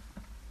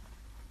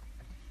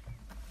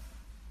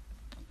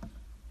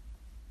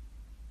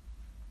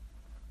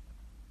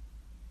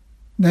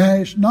 Now,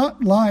 it's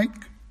not like,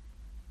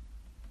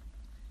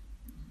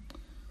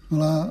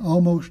 well, I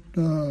almost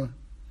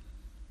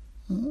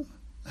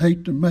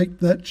hate to make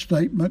that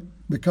statement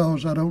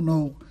because I don't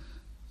know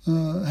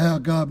how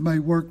God may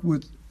work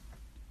with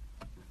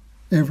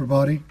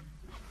everybody.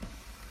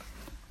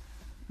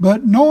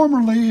 But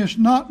normally it's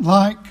not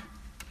like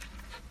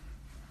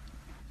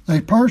a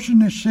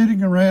person is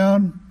sitting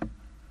around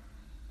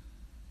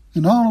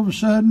and all of a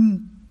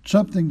sudden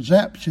something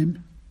zaps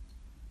him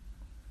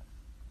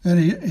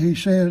and he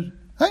says,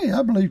 hey,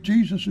 I believe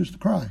Jesus is the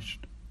Christ.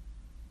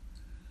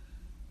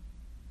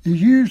 It's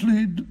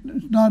usually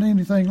not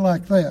anything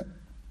like that.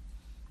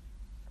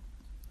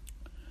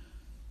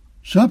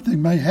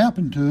 Something may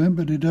happen to him,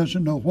 but he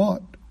doesn't know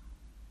what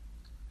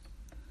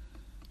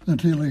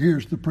until he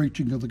hears the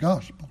preaching of the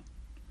gospel.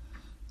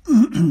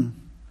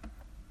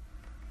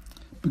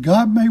 But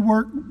God may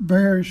work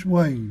various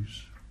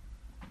ways.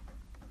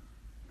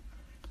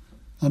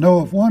 I know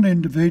of one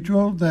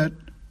individual that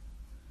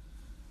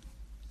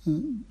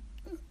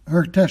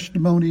her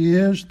testimony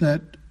is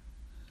that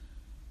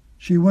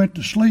she went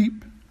to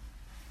sleep.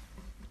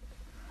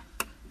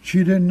 She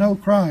didn't know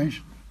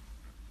Christ,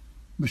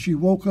 but she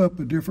woke up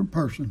a different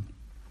person.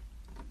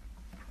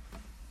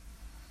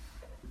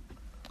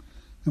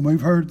 And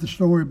we've heard the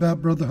story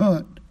about Brother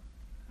Hunt.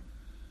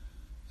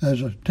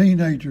 As a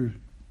teenager,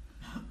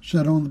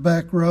 sat on the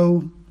back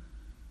row.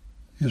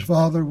 His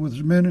father was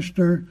a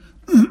minister.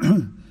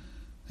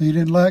 He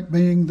didn't like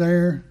being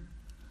there.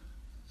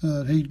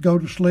 He'd go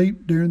to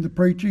sleep during the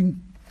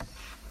preaching.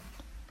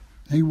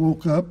 He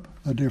woke up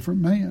a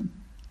different man.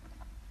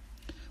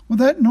 Well,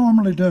 that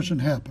normally doesn't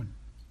happen.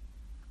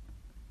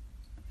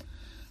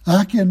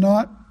 I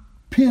cannot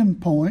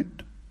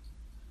pinpoint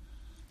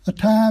a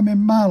time in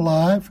my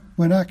life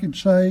when I can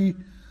say,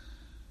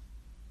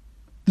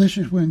 this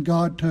is when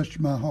God touched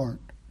my heart.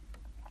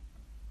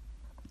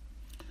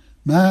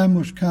 Mine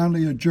was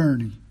kindly a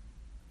journey.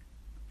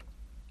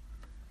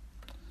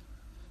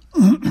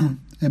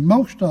 And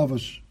most of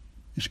us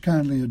is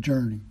kindly a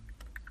journey.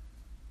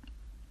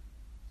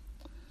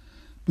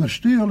 But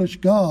still it's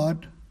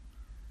God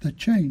that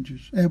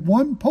changes. At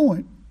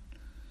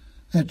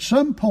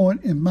some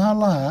point in my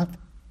life,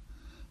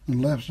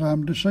 unless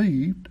I'm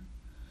deceived,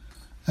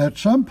 at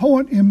some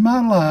point in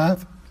my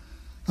life,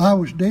 I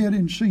was dead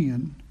in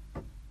sin,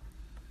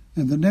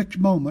 and the next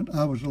moment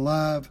I was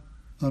alive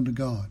unto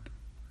God.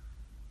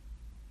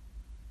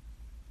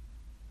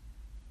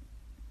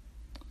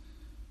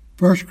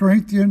 First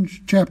Corinthians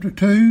chapter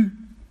 2.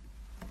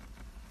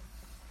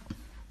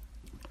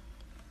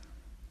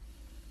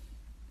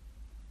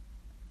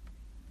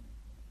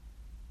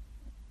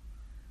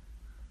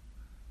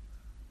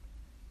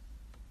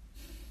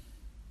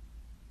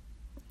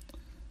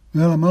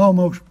 Well,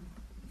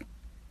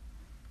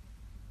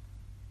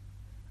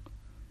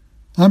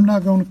 I'm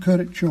not going to cut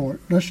it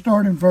short. Let's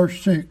start in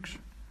verse 6.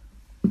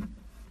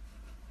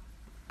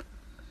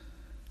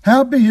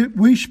 Howbeit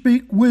we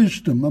speak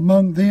wisdom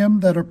among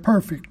them that are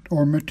perfect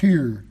or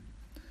mature,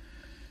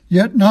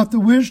 yet not the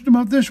wisdom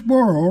of this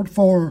world,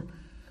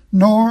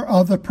 nor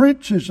of the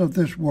princes of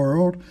this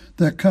world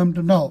that come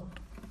to naught.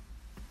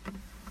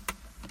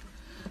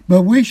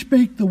 But we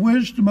speak the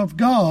wisdom of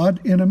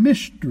God in a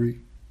mystery,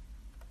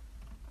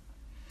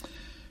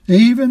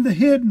 even the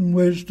hidden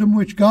wisdom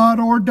which God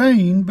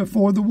ordained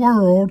before the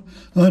world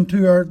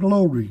unto our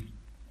glory.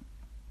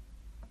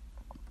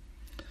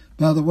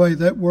 By the way,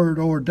 that word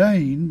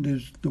ordained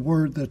is the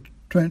word that's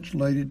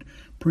translated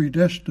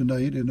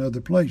predestinate in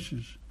other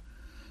places.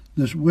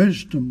 This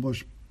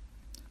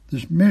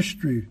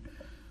mystery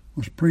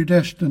was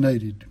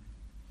predestinated,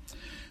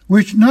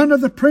 which none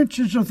of the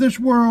princes of this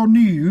world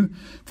knew,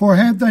 for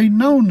had they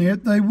known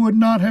it, they would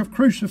not have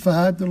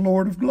crucified the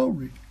Lord of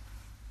glory.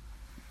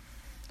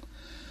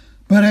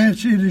 But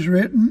as it is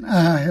written,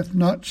 eye hath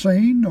not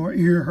seen, nor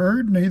ear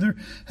heard, neither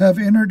have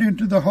entered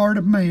into the heart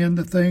of man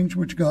the things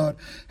which God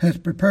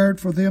hath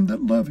prepared for them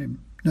that love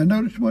him. Now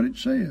notice what it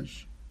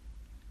says.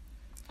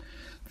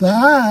 The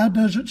eye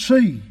doesn't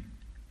see.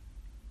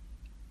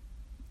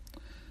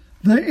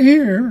 The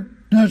ear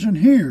doesn't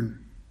hear.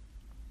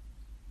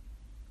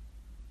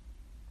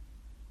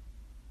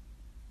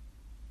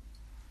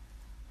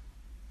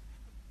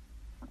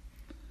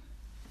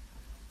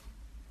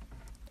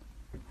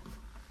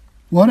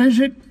 What is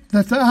it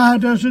that the eye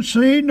doesn't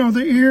see, nor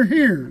the ear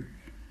hear,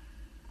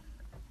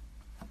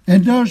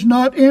 and does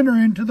not enter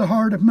into the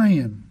heart of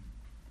man?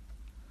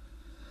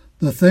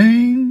 The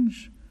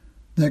things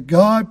that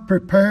God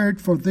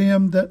prepared for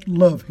them that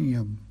love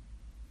him.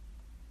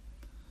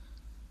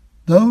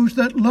 Those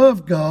that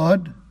love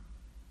God,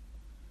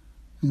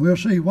 and we'll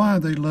see why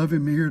they love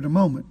him here in a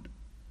moment,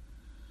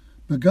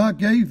 but God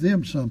gave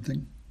them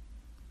something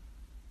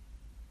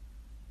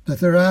that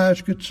their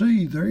eyes could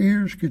see, their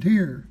ears could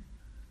hear.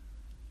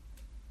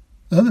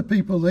 Other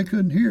people, they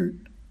couldn't hear it.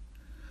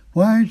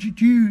 Why did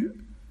you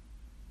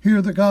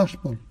hear the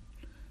gospel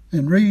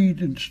and read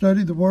and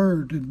study the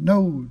word and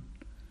know,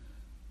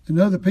 and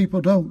other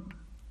people don't?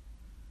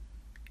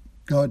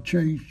 God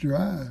changed your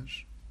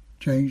eyes,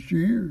 changed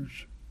your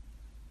ears,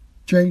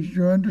 changed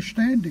your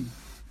understanding,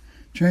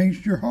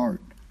 changed your heart.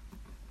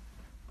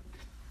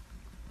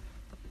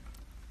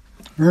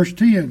 Verse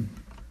 10,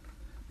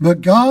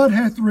 but God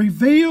hath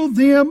revealed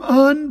them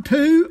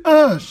unto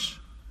us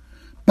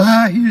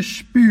by his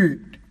Spirit.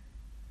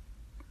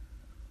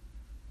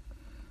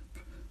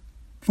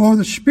 For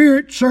the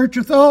Spirit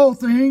searcheth all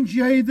things,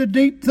 yea, the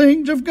deep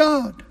things of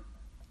God.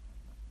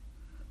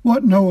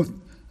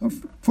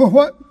 For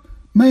what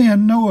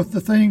man knoweth the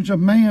things of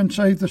man,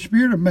 save the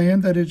Spirit of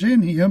man that is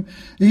in him?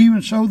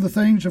 Even so the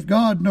things of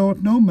God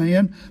knoweth no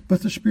man,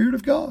 but the Spirit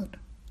of God.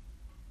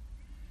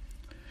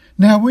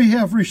 Now we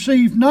have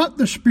received not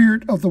the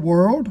spirit of the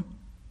world,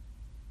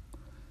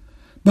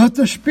 but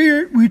the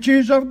Spirit which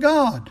is of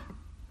God,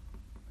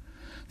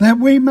 that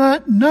we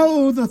might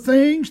know the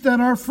things that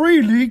are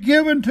freely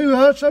given to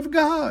us of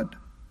God.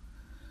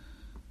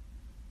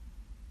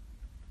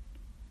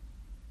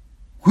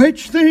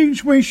 Which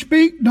things we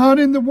speak not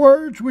in the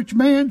words which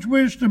man's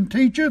wisdom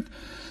teacheth,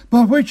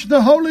 but which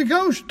the Holy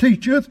Ghost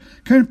teacheth,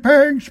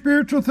 comparing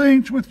spiritual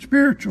things with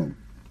spiritual.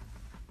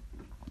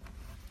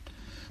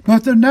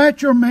 But the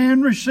natural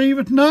man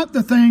receiveth not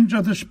the things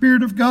of the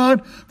Spirit of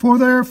God, for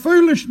they are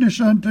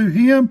foolishness unto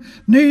him,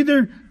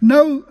 neither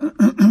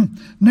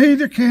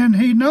can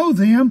he know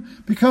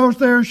them, because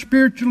they are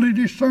spiritually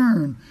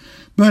discerned.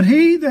 But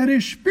he that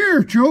is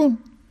spiritual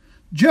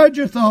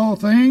judgeth all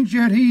things,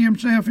 yet he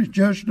himself is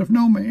judged of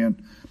no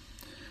man.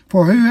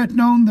 For who hath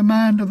known the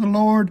mind of the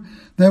Lord,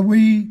 that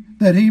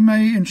he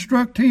may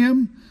instruct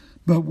him?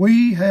 But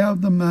we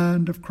have the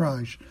mind of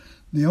Christ.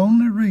 The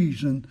only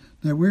reason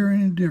that we're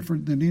any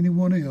different than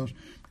anyone else,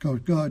 because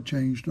God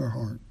changed our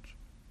hearts.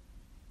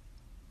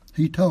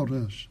 He taught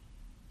us.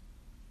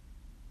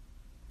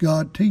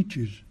 God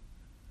teaches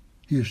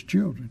His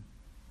children.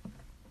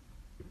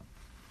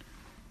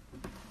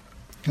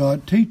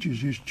 God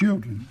teaches His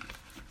children.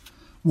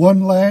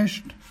 One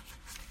last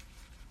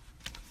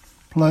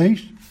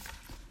place,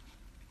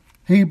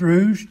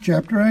 Hebrews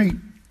chapter 8.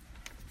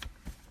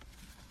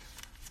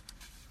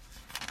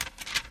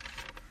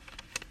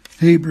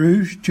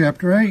 Hebrews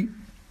chapter 8.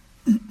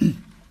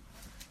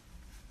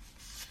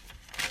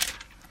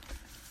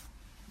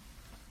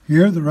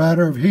 Here the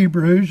writer of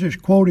Hebrews is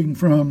quoting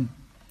from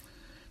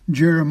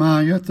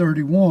Jeremiah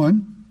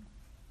 31.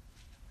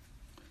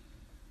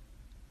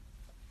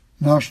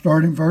 And I'll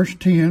start in verse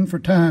 10 for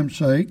time's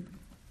sake.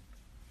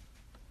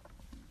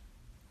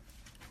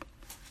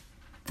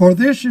 For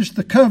this is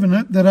the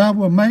covenant that I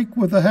will make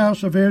with the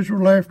house of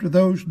Israel after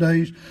those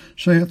days,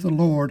 saith the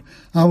Lord.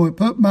 I will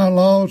put my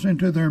laws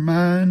into their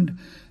mind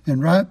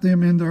and write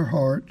them in their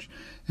hearts,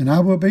 and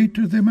I will be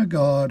to them a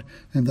God,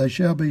 and they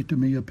shall be to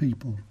me a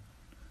people.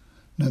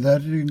 Now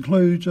that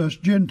includes us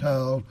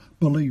Gentile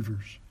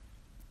believers.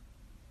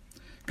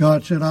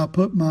 God said, I'll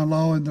put my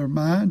law in their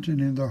minds and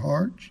in their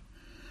hearts,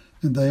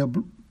 and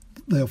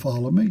they'll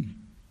follow me.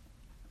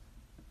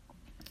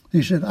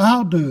 He said,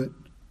 I'll do it.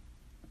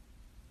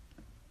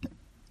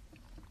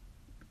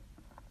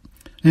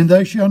 And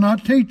they shall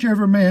not teach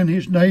every man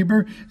his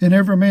neighbor and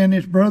every man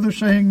his brother,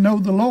 saying, Know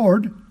the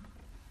Lord.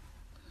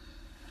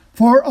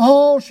 For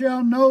all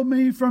shall know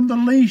me from the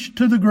least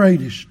to the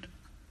greatest.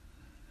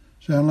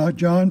 Sound like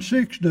John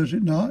 6, does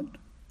it not?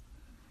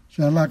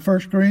 Sound like 1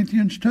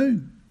 Corinthians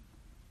 2.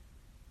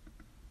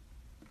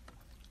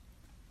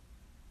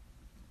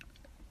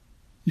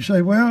 You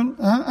say, well,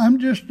 I'm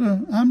just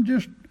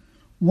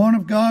one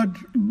of God's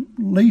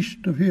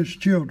least of His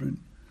children.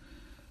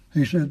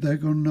 He said they're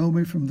going to know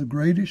me from the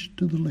greatest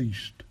to the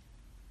least.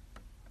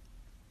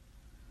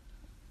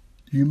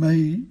 You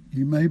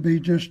may be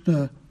just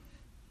a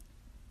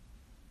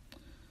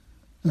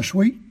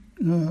street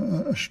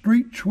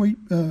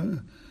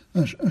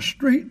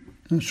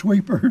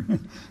sweeper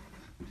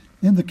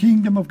in the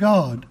kingdom of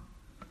God,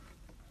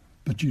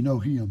 but you know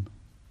Him.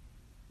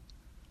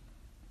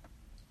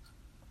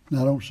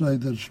 Now, I don't say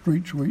that a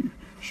street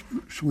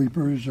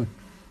sweeper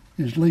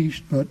is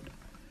least, but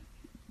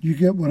you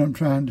get what I'm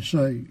trying to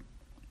say.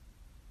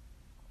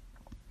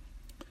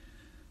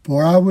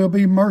 For I will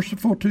be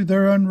merciful to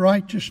their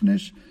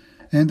unrighteousness,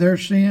 and their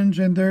sins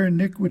and their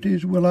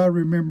iniquities will I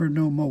remember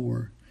no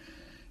more.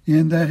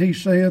 In that He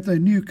saith a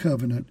new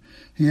covenant,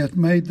 He hath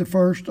made the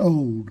first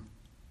old.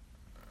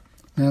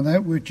 Now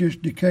that which is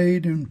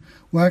decayed and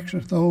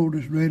waxeth old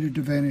is ready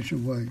to vanish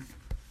away.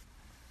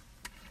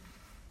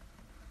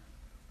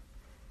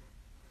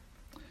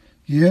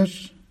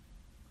 Yes,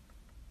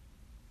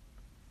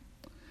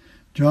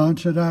 John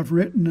said, I've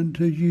written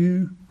unto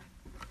you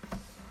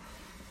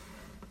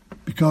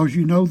because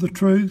you know the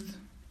truth.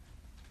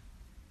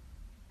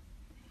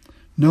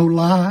 No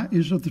lie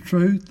is of the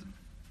truth.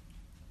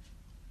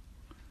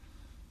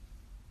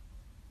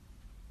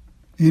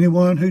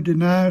 Anyone who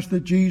denies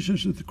that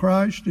Jesus is the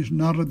Christ is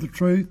not of the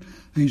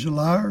truth. He's a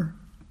liar.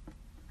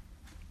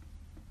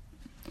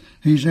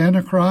 He's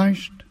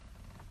antichrist.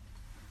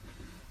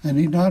 And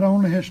he not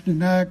only has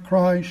denied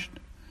Christ,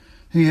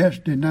 he has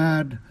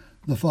denied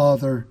the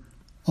Father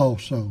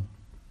also.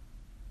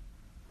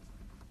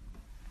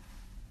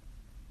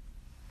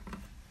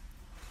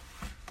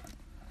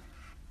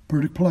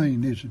 Pretty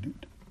plain, isn't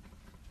it?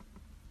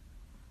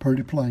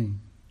 Pretty plain.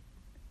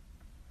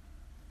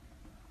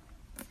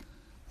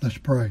 Let's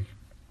pray.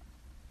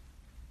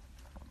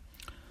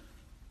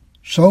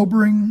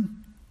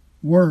 Sobering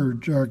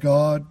words, our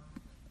God,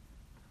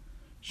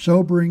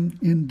 sobering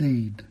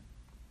indeed.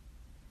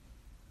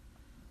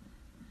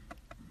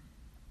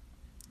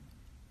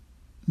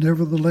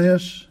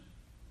 Nevertheless,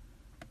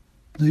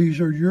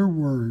 these are your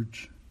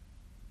words,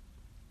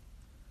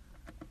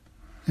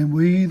 and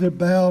we either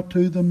bow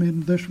to them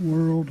in this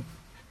world,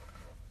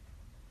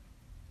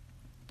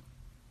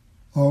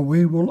 or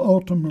we will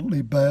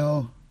ultimately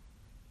bow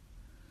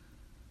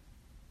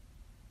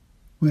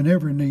when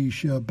every knee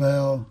shall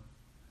bow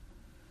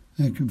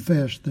and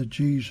confess that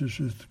Jesus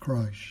is the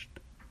Christ.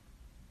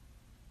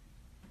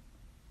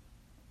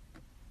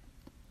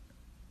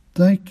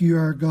 Thank you,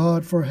 our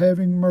God, for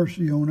having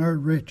mercy on our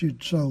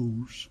wretched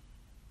souls.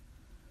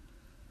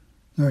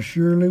 There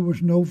surely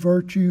was no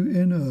virtue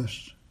in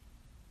us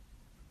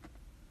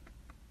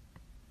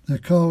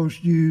that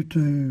caused you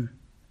to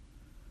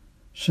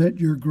set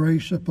your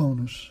grace upon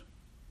us.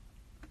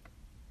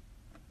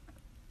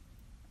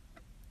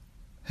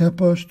 Help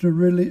us to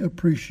really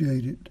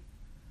appreciate it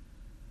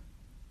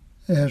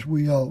as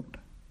we ought.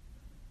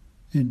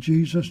 In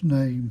Jesus'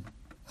 name,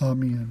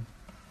 amen.